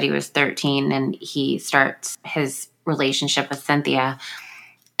think you said he was 13 and he starts his relationship with Cynthia.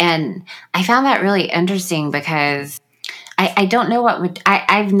 And I found that really interesting because I don't know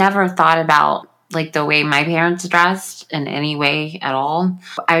I've never thought about like the way my parents dressed in any way at all.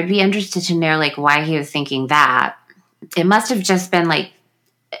 I would be interested to know like why he was thinking that. It must have just been like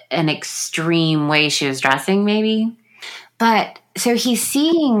an extreme way she was dressing maybe. But so he's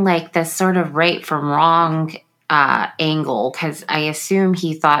seeing like this sort of right from wrong angle because I assume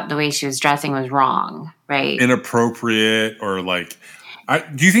he thought the way she was dressing was wrong, right? Inappropriate or like,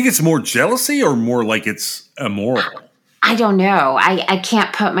 do you think it's more jealousy or more like it's immoral? I don't know. I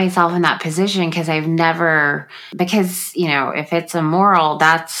can't put myself in that position because if it's immoral,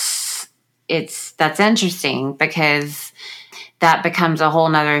 that's interesting because that becomes a whole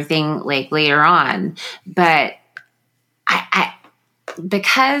nother thing like later on. But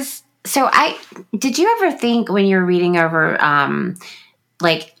did you ever think when you're reading over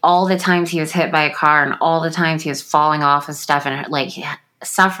like all the times he was hit by a car and all the times he was falling off of stuff and like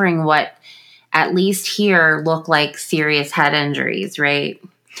suffering what at least here look like serious head injuries, right?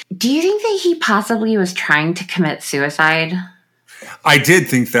 Do you think that he possibly was trying to commit suicide? I did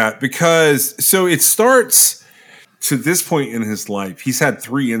think that because it starts to this point in his life. He's had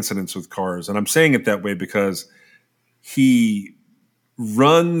 3 incidents with cars. And I'm saying it that way because he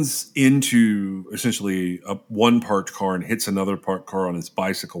runs into essentially a one parked car and hits another parked car on his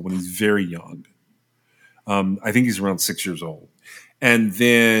bicycle when he's very young. I think he's around 6 years old. And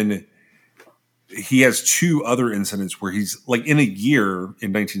then he has two other incidents where he's like in a year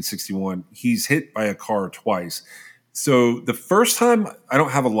in 1961, he's hit by a car twice. So the first time, I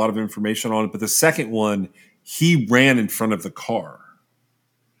don't have a lot of information on it, but the second one, he ran in front of the car.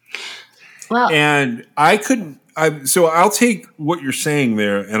 Well, and so I'll take what you're saying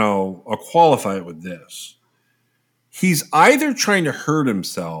there and I'll qualify it with this. He's either trying to hurt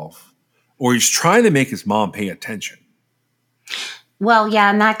himself or he's trying to make his mom pay attention. Well, yeah,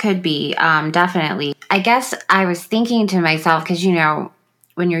 and that could be definitely. I guess I was thinking to myself, because,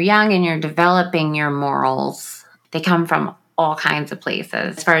 when you're young and you're developing your morals, they come from all kinds of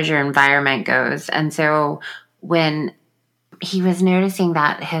places as far as your environment goes. And so when he was noticing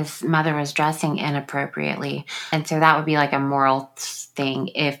that his mother was dressing inappropriately, and so that would be like a moral thing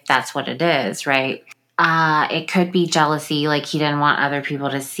if that's what it is, right? It could be jealousy, like he didn't want other people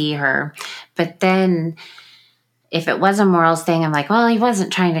to see her. But then if it was a morals thing, I'm like, well, he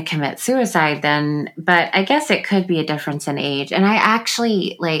wasn't trying to commit suicide then. But I guess it could be a difference in age. And I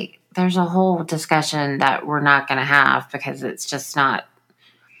actually, there's a whole discussion that we're not going to have because it's just not,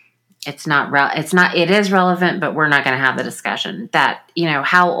 it is relevant, but we're not going to have the discussion that,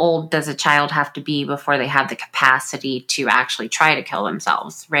 how old does a child have to be before they have the capacity to actually try to kill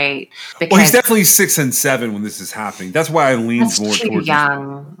themselves, right? Because he's definitely 6 and 7 when this is happening. That's why I lean more towards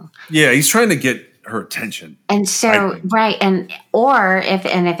young. Yeah, he's trying to get her attention. And so, right. Or if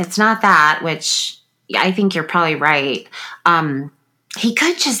it's not that, which I think you're probably right. He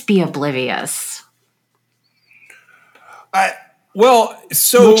could just be oblivious.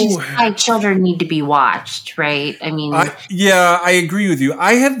 Which is why children need to be watched, right? I mean, I agree with you.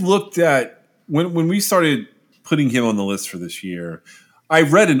 I had looked at when we started putting him on the list for this year, I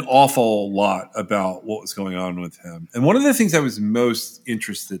read an awful lot about what was going on with him. And one of the things I was most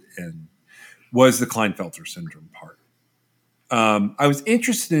interested in was the Klinefelter syndrome part. I was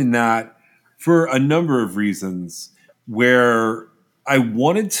interested in that for a number of reasons where I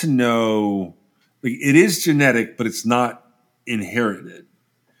wanted to know, it is genetic, but it's not inherited.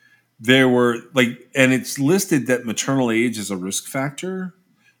 There were and it's listed that maternal age is a risk factor.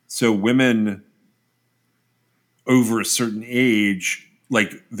 So women over a certain age,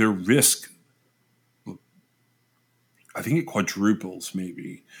 their risk, I think it quadruples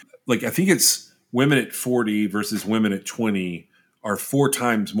maybe. I think it's women at 40 versus women at 20 are 4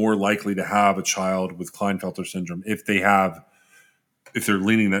 times more likely to have a child with Klinefelter syndrome if they're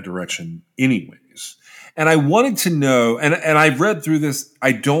leaning that direction anyways. And I wanted to know, and I've read through this,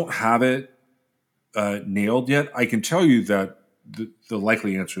 I don't have it nailed yet. I can tell you that the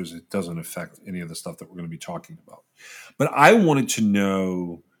likely answer is it doesn't affect any of the stuff that we're going to be talking about. But I wanted to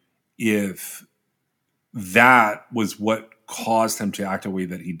know if that was what caused him to act the way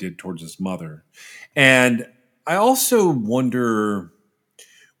that he did towards his mother. And I also wonder,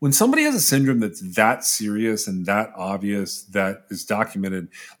 when somebody has a syndrome that's that serious and that obvious, that is documented,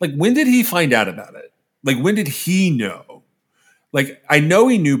 when did he find out about it? When did he know? I know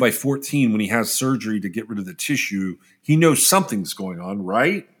he knew by 14 when he has surgery to get rid of the tissue. He knows something's going on,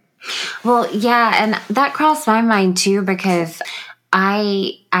 right? Well, yeah, and that crossed my mind too, because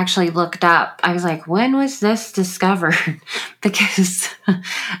I actually looked up. I was like, when was this discovered? Because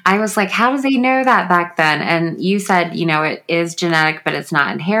I was like, how do they know that back then? And you said, it is genetic, but it's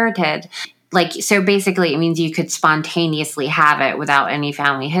not inherited. So basically it means you could spontaneously have it without any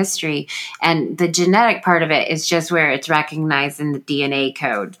family history. And the genetic part of it is just where it's recognized in the DNA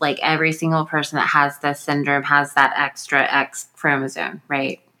code. Every single person that has this syndrome has that extra X chromosome,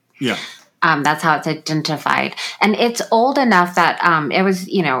 right? Yeah. That's how it's identified. And it's old enough that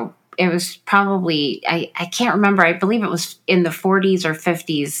it was probably, I can't remember, I believe it was in the 40s or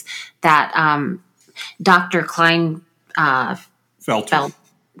 50s that Dr. Klinefelter.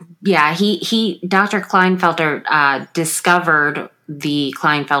 Dr. Klinefelter discovered the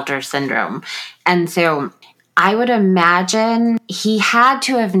Klinefelter syndrome. And so I would imagine he had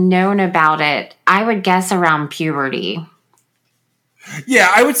to have known about it, I would guess around puberty.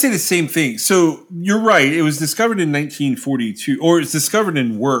 Yeah, I would say the same thing. So you're right. It was discovered in 1942, or it's discovered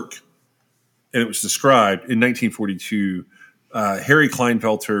in work, and it was described in 1942. Harry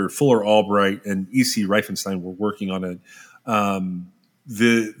Klinefelter, Fuller Albright, and E.C. Reifenstein were working on it.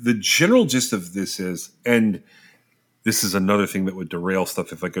 The general gist of this is, and this is another thing that would derail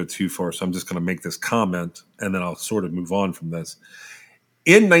stuff if I go too far, so I'm just going to make this comment, and then I'll sort of move on from this.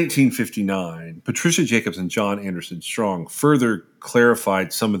 In 1959, Patricia Jacobs and John Anderson Strong further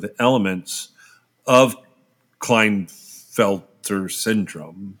clarified some of the elements of Klinefelter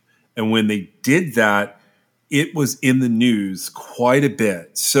syndrome. And when they did that, it was in the news quite a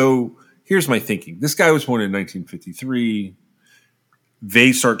bit. So here's my thinking. This guy was born in 1953.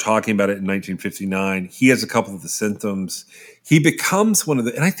 They start talking about it in 1959. He has a couple of the symptoms. He becomes one of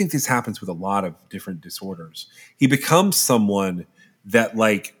the, and I think this happens with a lot of different disorders. He becomes someone that,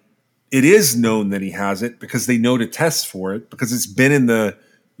 like, it is known that he has it because they know to test for it because it's been in the,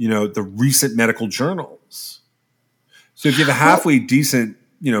 the recent medical journals. So if you have a halfway decent,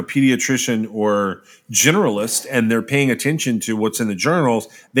 pediatrician or generalist and they're paying attention to what's in the journals,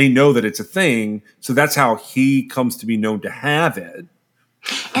 they know that it's a thing. So that's how he comes to be known to have it.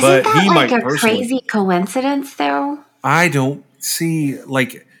 Isn't that like a crazy coincidence, though? I don't see,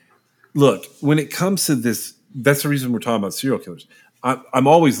 look, when it comes to this, that's the reason we're talking about serial killers. I'm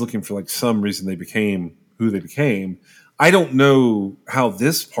always looking for, like, some reason they became who they became. I don't know how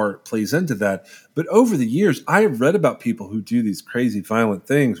this part plays into that. But over the years, I have read about people who do these crazy violent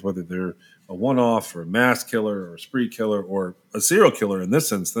things, whether they're a one-off or a mass killer or a spree killer or a serial killer in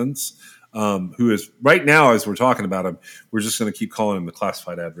this instance, who is right now, as we're talking about him, we're just going to keep calling him the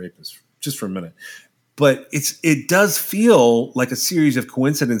classified ad rapist just for a minute. But it does feel like a series of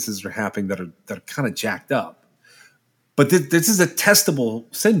coincidences are happening that are kind of jacked up. But this is a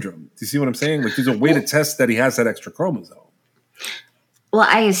testable syndrome. Do you see what I'm saying? Like, there's a way to test that he has that extra chromosome. Well,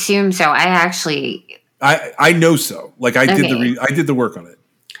 I assume so. I know so. Like, I did the work on it.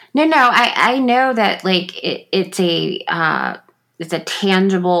 No, I know that, like, it's a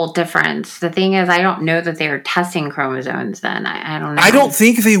tangible difference. The thing is, I don't know that they're testing chromosomes. Then I don't know. I don't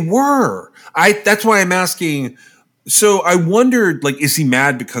think they were. That's why I'm asking. So I wondered, like, is he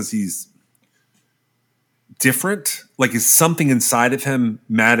mad because he's different? Like, is something inside of him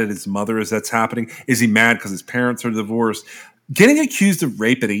mad at his mother as that's happening? Is he mad because his parents are divorced? Getting accused of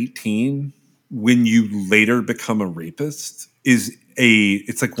rape at 18 when you later become a rapist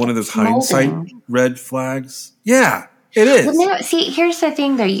it's like one of those hindsight red flags. Yeah, it is. Well, no, see, here's the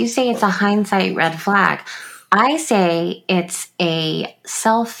thing, though. You say it's a hindsight red flag. I say it's a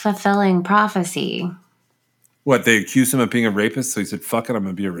self-fulfilling prophecy. What, they accused him of being a rapist, so he said, fuck it, I'm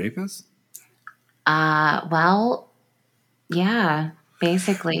going to be a rapist? Well, yeah,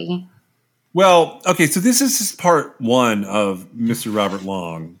 basically. Well, okay, so this is just part one of Mr. Robert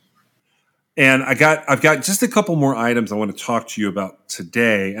Long. And I've got just a couple more items I want to talk to you about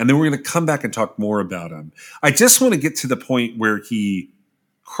today, and then we're going to come back and talk more about him. I just want to get to the point where he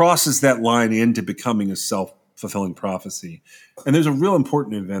crosses that line into becoming a self-fulfilling prophecy. And there's a real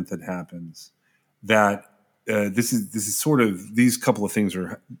important event that happens that this is sort of, these couple of things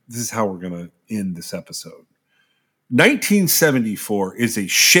this is how we're going to end this episode. 1974 is a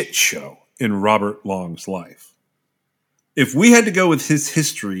shit show in Robert Long's life. If we had to go with his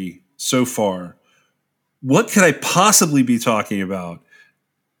history so far, what could I possibly be talking about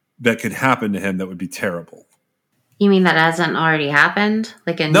that could happen to him that would be terrible? You mean that hasn't already happened?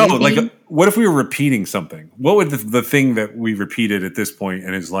 Like a no, new like thing? What if we were repeating something? What would the thing that we repeated at this point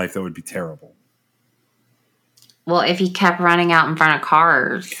in his life that would be terrible? Well, if he kept running out in front of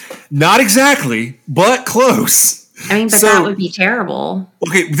cars. Not exactly, but close. I mean, but that would be terrible.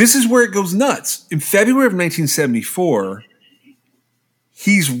 Okay, this is where it goes nuts. In February of 1974,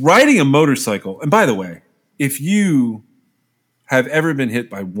 he's riding a motorcycle. And by the way, if you have ever been hit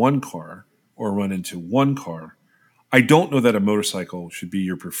by one car or run into one car, I don't know that a motorcycle should be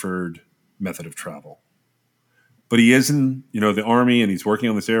your preferred method of travel. But he is in, the Army, and he's working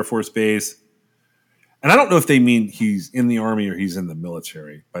on this Air Force base. And I don't know if they mean he's in the Army or he's in the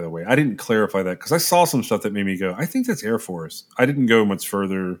military, by the way. I didn't clarify that because I saw some stuff that made me go, I think that's Air Force. I didn't go much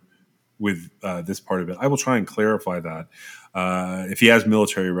further with this part of it. I will try and clarify that. If he has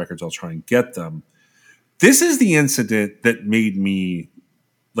military records, I'll try and get them. This is the incident that made me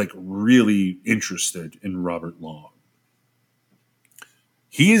really interested in Robert Long.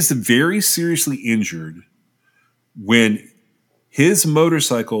 He is very seriously injured when his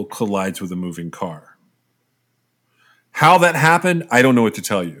motorcycle collides with a moving car. How that happened, I don't know what to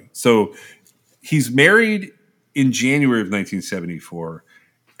tell you. So he's married in January of 1974.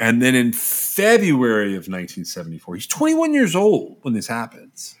 And then in February of 1974, he's 21 years old when this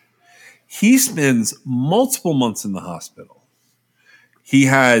happens. He spends multiple months in the hospital. He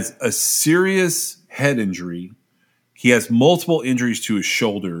has a serious head injury. He has multiple injuries to his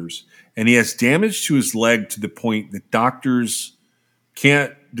shoulders. And he has damage to his leg to the point that doctors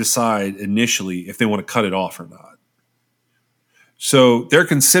can't decide initially if they want to cut it off or not. So they're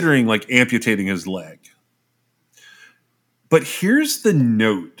considering amputating his leg. But here's the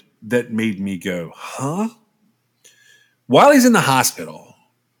note that made me go, huh? While he's in the hospital,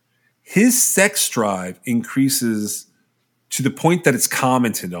 his sex drive increases to the point that it's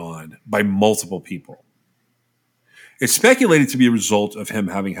commented on by multiple people. It's speculated to be a result of him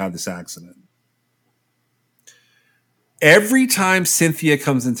having had this accident. Every time Cynthia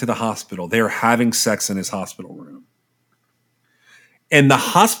comes into the hospital, they are having sex in his hospital room. And the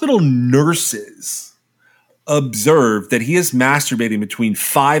hospital nurses observe that he is masturbating between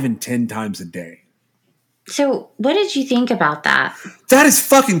 5 and 10 times a day. So what did you think about that? That is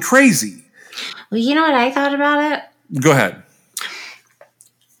fucking crazy. Well, you know what I thought about it? Go ahead.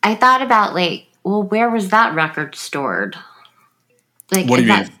 I thought about, like, well, where was that record stored? Like, what do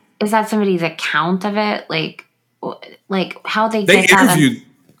you mean? Is that somebody's account of it? Like how they interviewed.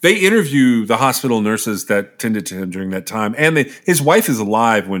 They interview the hospital nurses that tended to him during that time, and his wife is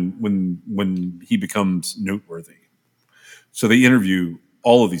alive when he becomes noteworthy. So they interview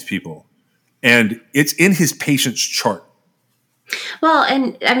all of these people, and it's in his patient's chart. Well,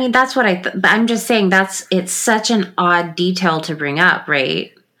 and I mean that's what I'm just saying it's such an odd detail to bring up,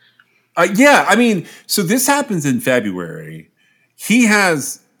 right? Yeah, I mean, so this happens in February. He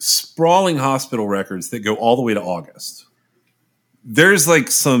has sprawling hospital records that go all the way to August. There's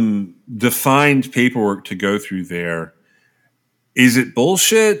like some defined paperwork to go through there. Is it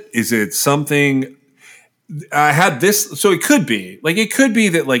bullshit? Is it something? I had this, so it could be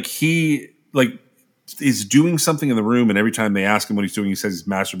that like he like is doing something in the room, and every time they ask him what he's doing, he says he's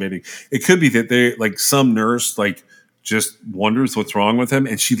masturbating. It could be that they like some nurse like just wonders what's wrong with him,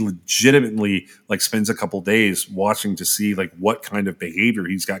 and she legitimately like spends a couple days watching to see like what kind of behavior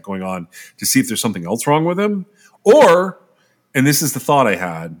he's got going on to see if there's something else wrong with him. Or, and this is the thought I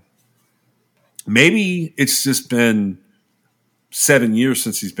had, maybe it's just been 7 years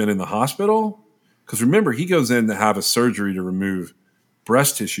since he's been in the hospital. Because remember, he goes in to have a surgery to remove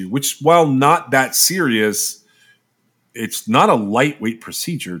breast tissue, which, while not that serious, it's not a lightweight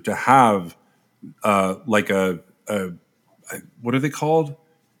procedure to have like a what are they called?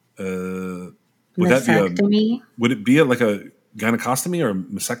 Mastectomy? Would it be like a gynecostomy or a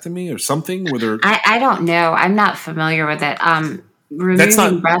mastectomy or something? I don't know. I'm not familiar with it.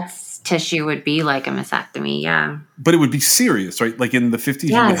 Removing breast tissue would be like a mastectomy, yeah. But it would be serious, right? Like in the 50s,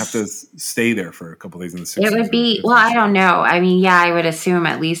 you would have to stay there for a couple of days. In the 60s, it would be. Well, I don't know. I mean, yeah, I would assume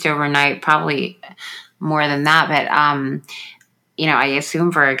at least overnight, probably more than that. But I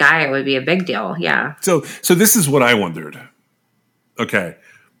assume for a guy it would be a big deal. Yeah. So this is what I wondered. Okay.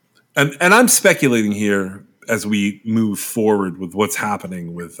 And I'm speculating here as we move forward with what's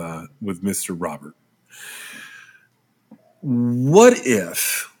happening with Mr. Robert. What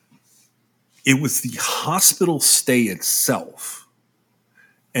if it was the hospital stay itself,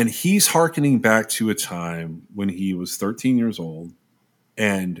 and he's hearkening back to a time when he was 13 years old,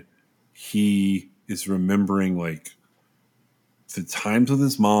 and he is remembering like the times with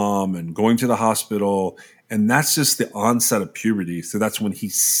his mom and going to the hospital, and that's just the onset of puberty. So that's when he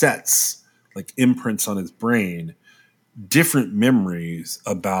sets like imprints on his brain, different memories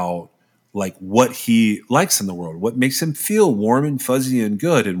about like what he likes in the world, what makes him feel warm and fuzzy and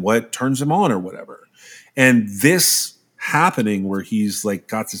good, and what turns him on or whatever. And this happening where he's like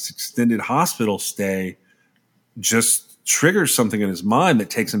got this extended hospital stay just triggers something in his mind that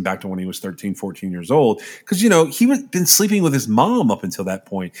takes him back to when he was 13, 14 years old. Because, he had been sleeping with his mom up until that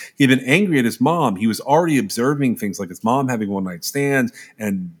point. He had been angry at his mom. He was already observing things like his mom having one-night stands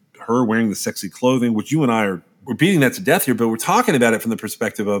and her wearing the sexy clothing, which you and I we're beating that to death here, but we're talking about it from the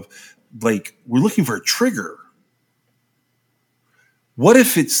perspective of, like, we're looking for a trigger. What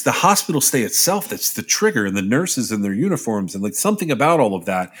if it's the hospital stay itself that's the trigger, and the nurses in their uniforms, and like something about all of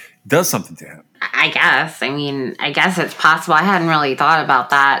that does something to him? I guess. I mean, I guess it's possible. I hadn't really thought about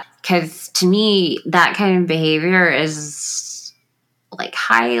that, because to me, that kind of behavior is like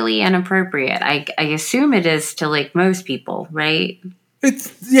highly inappropriate. I assume it is to like most people, right?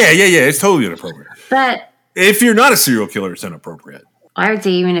 It's It's totally inappropriate. But if you're not a serial killer, it's inappropriate. I would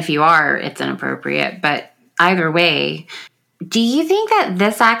say even if you are, it's inappropriate. But either way, do you think that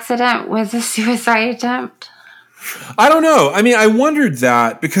this accident was a suicide attempt? I don't know. I mean, I wondered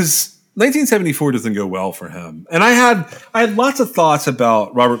that because 1974 doesn't go well for him. And I had lots of thoughts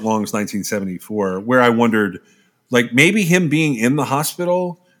about Robert Long's 1974 where I wondered, like, maybe him being in the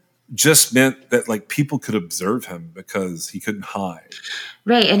hospital just meant that like people could observe him because he couldn't hide.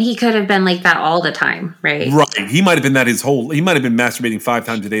 Right. And he could have been like that all the time, right? Right. He might have been that he might have been masturbating 5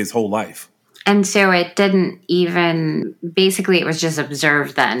 times a day his whole life. And so it didn't even, basically it was just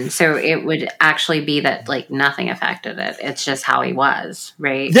observed then. So it would actually be that like nothing affected it. It's just how he was,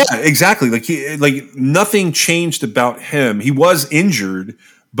 right? Yeah, exactly. Like nothing changed about him. He was injured,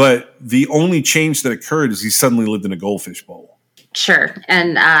 but the only change that occurred is he suddenly lived in a goldfish bowl. Sure.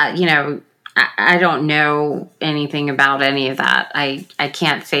 And, I don't know anything about any of that. I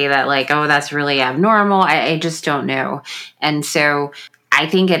can't say that like, oh, that's really abnormal. I just don't know. And so I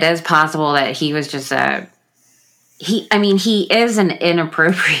think it is possible that he was just he is an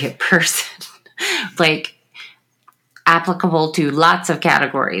inappropriate person, like applicable to lots of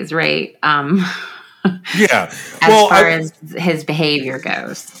categories, right? Yeah. As far as his behavior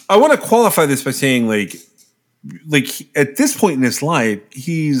goes. I want to qualify this by saying, like at this point in his life,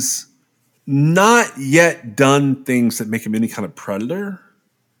 he's not yet done things that make him any kind of predator.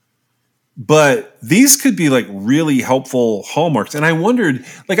 But these could be like really helpful hallmarks. And I wondered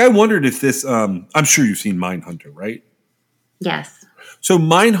if this, I'm sure you've seen Mindhunter, right? Yes. So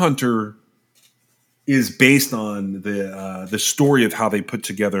Mindhunter is based on the story of how they put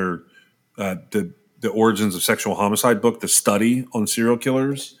together the Origins of Sexual Homicide book, the study on serial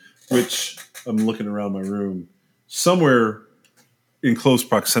killers, which I'm looking around my room. Somewhere in close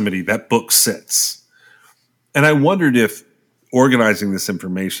proximity, that book sits. And I wondered if organizing this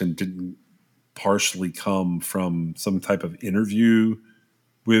information didn't partially come from some type of interview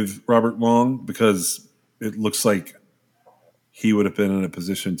with Robert Long, because it looks like he would have been in a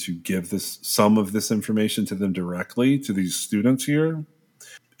position to give some of this information to them directly, to these students here.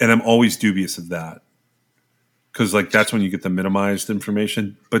 And I'm always dubious of that, because like that's when you get the minimized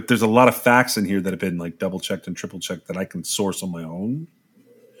information. But there's a lot of facts in here that have been like double checked and triple checked that I can source on my own.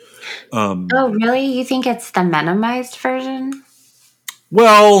 Oh, really? You think it's the minimized version?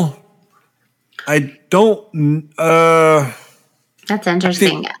 Well, I don't. That's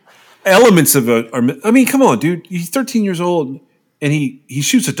interesting. Elements of it are. I mean, come on, dude. He's 13 years old, and he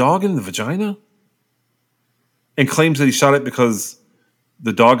shoots a dog in the vagina, and claims that he shot it because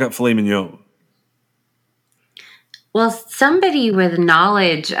the dog got filet mignon. Well, somebody with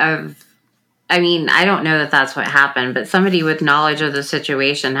knowledge of, I mean, I don't know that that's what happened, but somebody with knowledge of the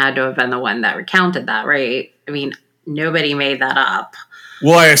situation had to have been the one that recounted that, right? I mean, nobody made that up.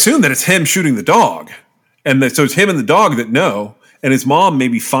 Well, I assume that it's him shooting the dog. And so it's him and the dog that know. And his mom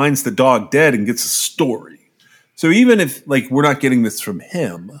maybe finds the dog dead and gets a story. So even if like we're not getting this from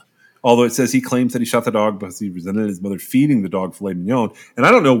him, although it says he claims that he shot the dog because he resented his mother feeding the dog filet mignon. And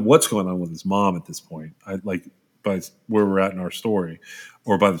I don't know what's going on with his mom at this point. By where we're at in our story,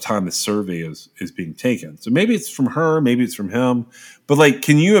 or by the time the survey is being taken. So maybe it's from her, maybe it's from him. But like,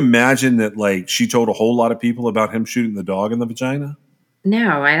 can you imagine that like she told a whole lot of people about him shooting the dog in the vagina?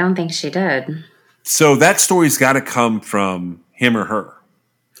 No, I don't think she did. So that story's got to come from him or her.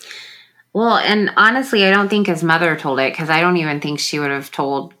 Well, and honestly, I don't think his mother told it, because I don't even think she would have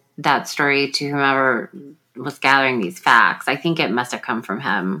told that story to whomever was gathering these facts. I think it must have come from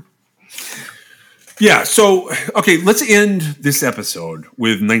him. Yeah. So, okay, let's end this episode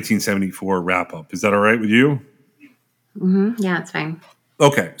with 1974 wrap up. Is that all right with you? Mm-hmm. Yeah, it's fine.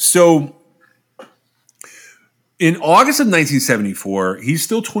 Okay. So in August of 1974, he's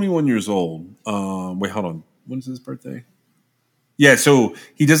still 21 years old. Wait, hold on. When's his birthday? Yeah, so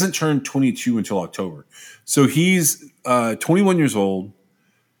he doesn't turn 22 until October. So he's 21 years old.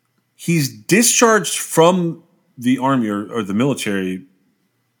 He's discharged from the army or the military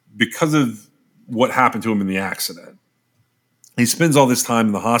because of what happened to him in the accident. He spends all this time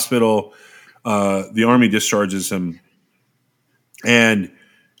in the hospital. The army discharges him, and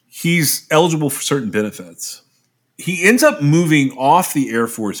he's eligible for certain benefits. He ends up moving off the Air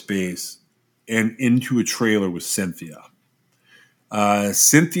Force Base and into a trailer with Cynthia.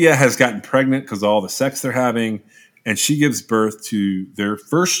 Cynthia has gotten pregnant because of all the sex they're having, and she gives birth to their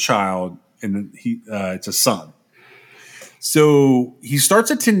first child, and it's a son. So he starts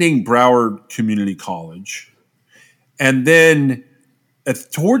attending Broward Community College, and then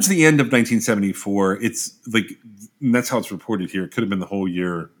towards the end of 1974, it's like, and that's how it's reported here. It could have been the whole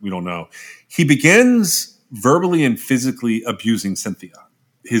year. We don't know. He begins verbally and physically abusing Cynthia,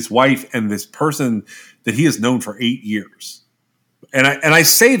 his wife, and this person that he has known for 8 years. And I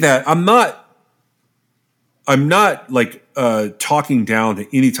say that I'm not like talking down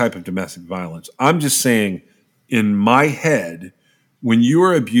to any type of domestic violence. I'm just saying, in my head, when you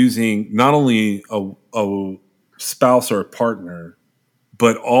are abusing not only a spouse or a partner,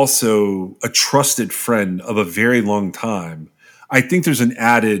 but also a trusted friend of a very long time, I think there's an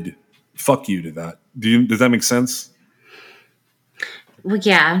added fuck you to that. Does that make sense? Well,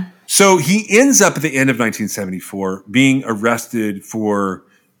 yeah. So he ends up at the end of 1974 being arrested for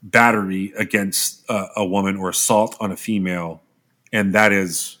battery against a woman or assault on a female, and that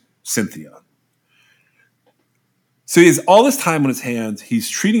is Cynthia. So he has all this time on his hands. He's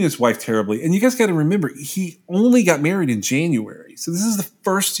treating his wife terribly. And you guys got to remember, he only got married in January. So this is the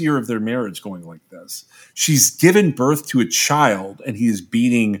first year of their marriage going like this. She's given birth to a child, and he is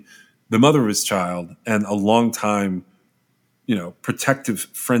beating the mother of his child and a longtime, protective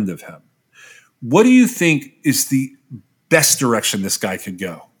friend of him. What do you think is the best direction this guy could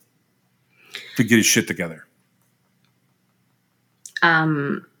go to get his shit together?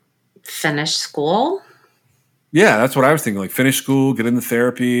 Finish school. Yeah, that's what I was thinking. Like, finish school, get into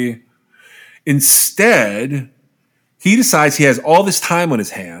therapy. Instead, he decides he has all this time on his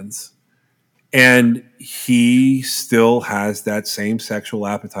hands, and he still has that same sexual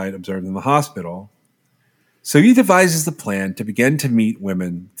appetite observed in the hospital. So he devises the plan to begin to meet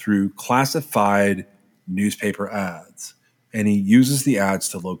women through classified newspaper ads, and he uses the ads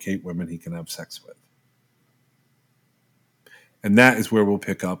to locate women he can have sex with. And that is where we'll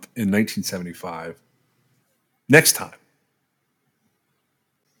pick up in 1975 next time.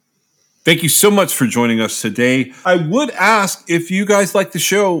 Thank you so much for joining us today. I would ask, if you guys like the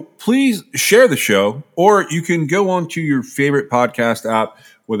show, please share the show, or you can go onto your favorite podcast app,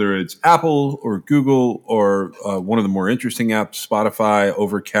 whether it's Apple or Google or one of the more interesting apps, Spotify,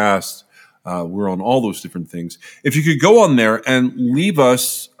 Overcast. We're on all those different things. If you could go on there and leave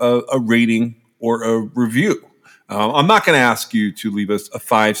us a rating or a review. I'm not going to ask you to leave us a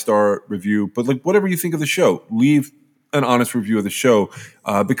 5-star review, but like whatever you think of the show, leave an honest review of the show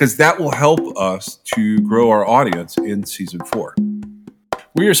because that will help us to grow our audience in season 4.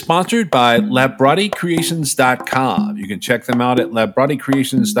 We are sponsored by LabbratiCreations.com. You can check them out at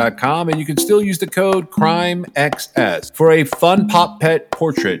LabbratiCreations.com, and you can still use the code CRIMEXS for a fun pop pet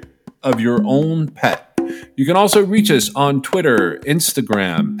portrait of your own pet. You can also reach us on Twitter,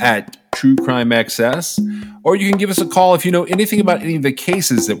 Instagram at TrueCrimeXS, or you can give us a call if you know anything about any of the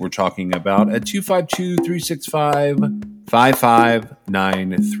cases that we're talking about at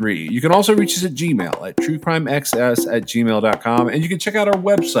 252-365-5593. You can also reach us at Gmail at truecrimexs@gmail.com, and you can check out our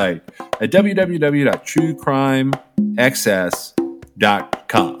website at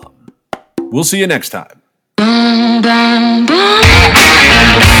www.truecrimexs.com. We'll see you next time.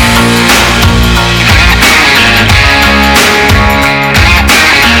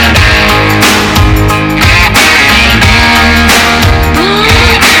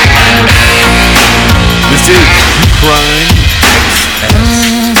 This is Crime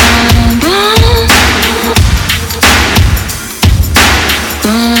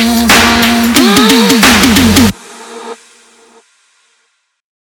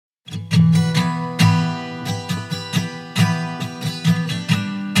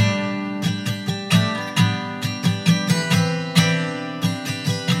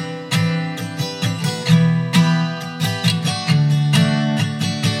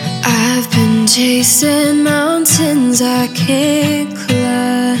Chasing mountains I can't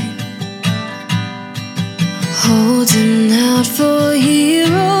climb, holding out for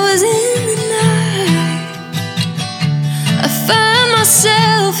heroes in the night. I find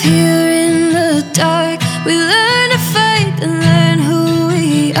myself here in the dark. We learn to fight and learn who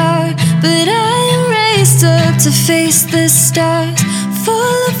we are, but I am raised up to face the stars,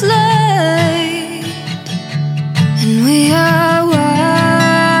 full of light. And we are wild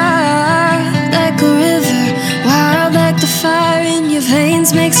like a river, wild like the fire in your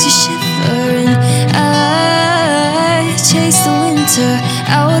veins makes you shiver. And I chase the winter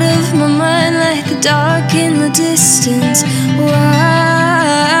out of my mind like the dark in the distance. We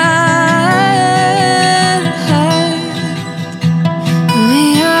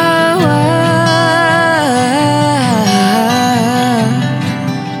are wild,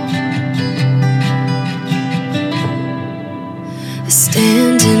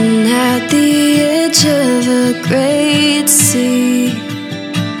 standing at the edge of a great sea.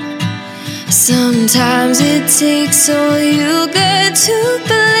 Sometimes it takes all you got to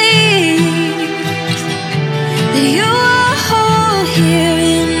believe that you are whole here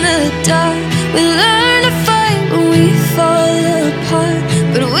in the dark. We learn to fight when we fall apart,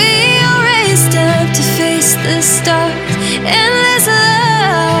 but we are raised up to face the stars, endless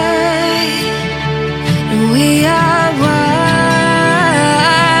light. And we are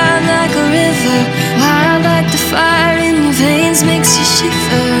wild like a river, wild like the fire in your veins makes you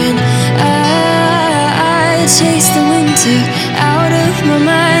shiver. And I chase the winter out of my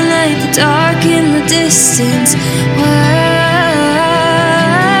mind like the dark in the distance. We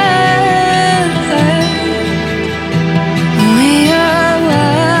are wild.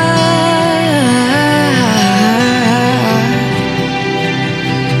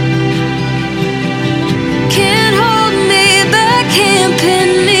 Can't hold me back, can't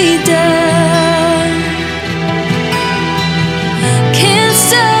pin me down. Can't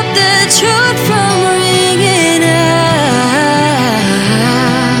stop the truth from ringing out.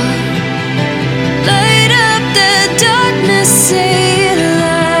 Light up the dark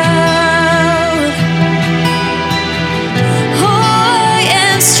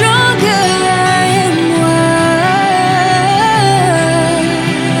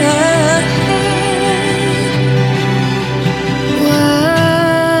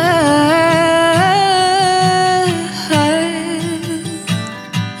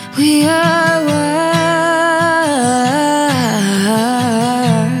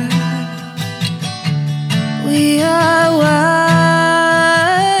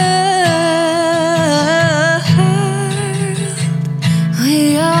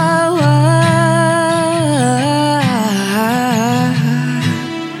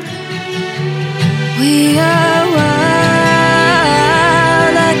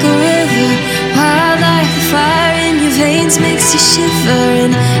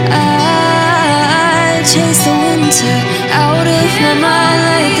shivering. I chase the winter out of my mind.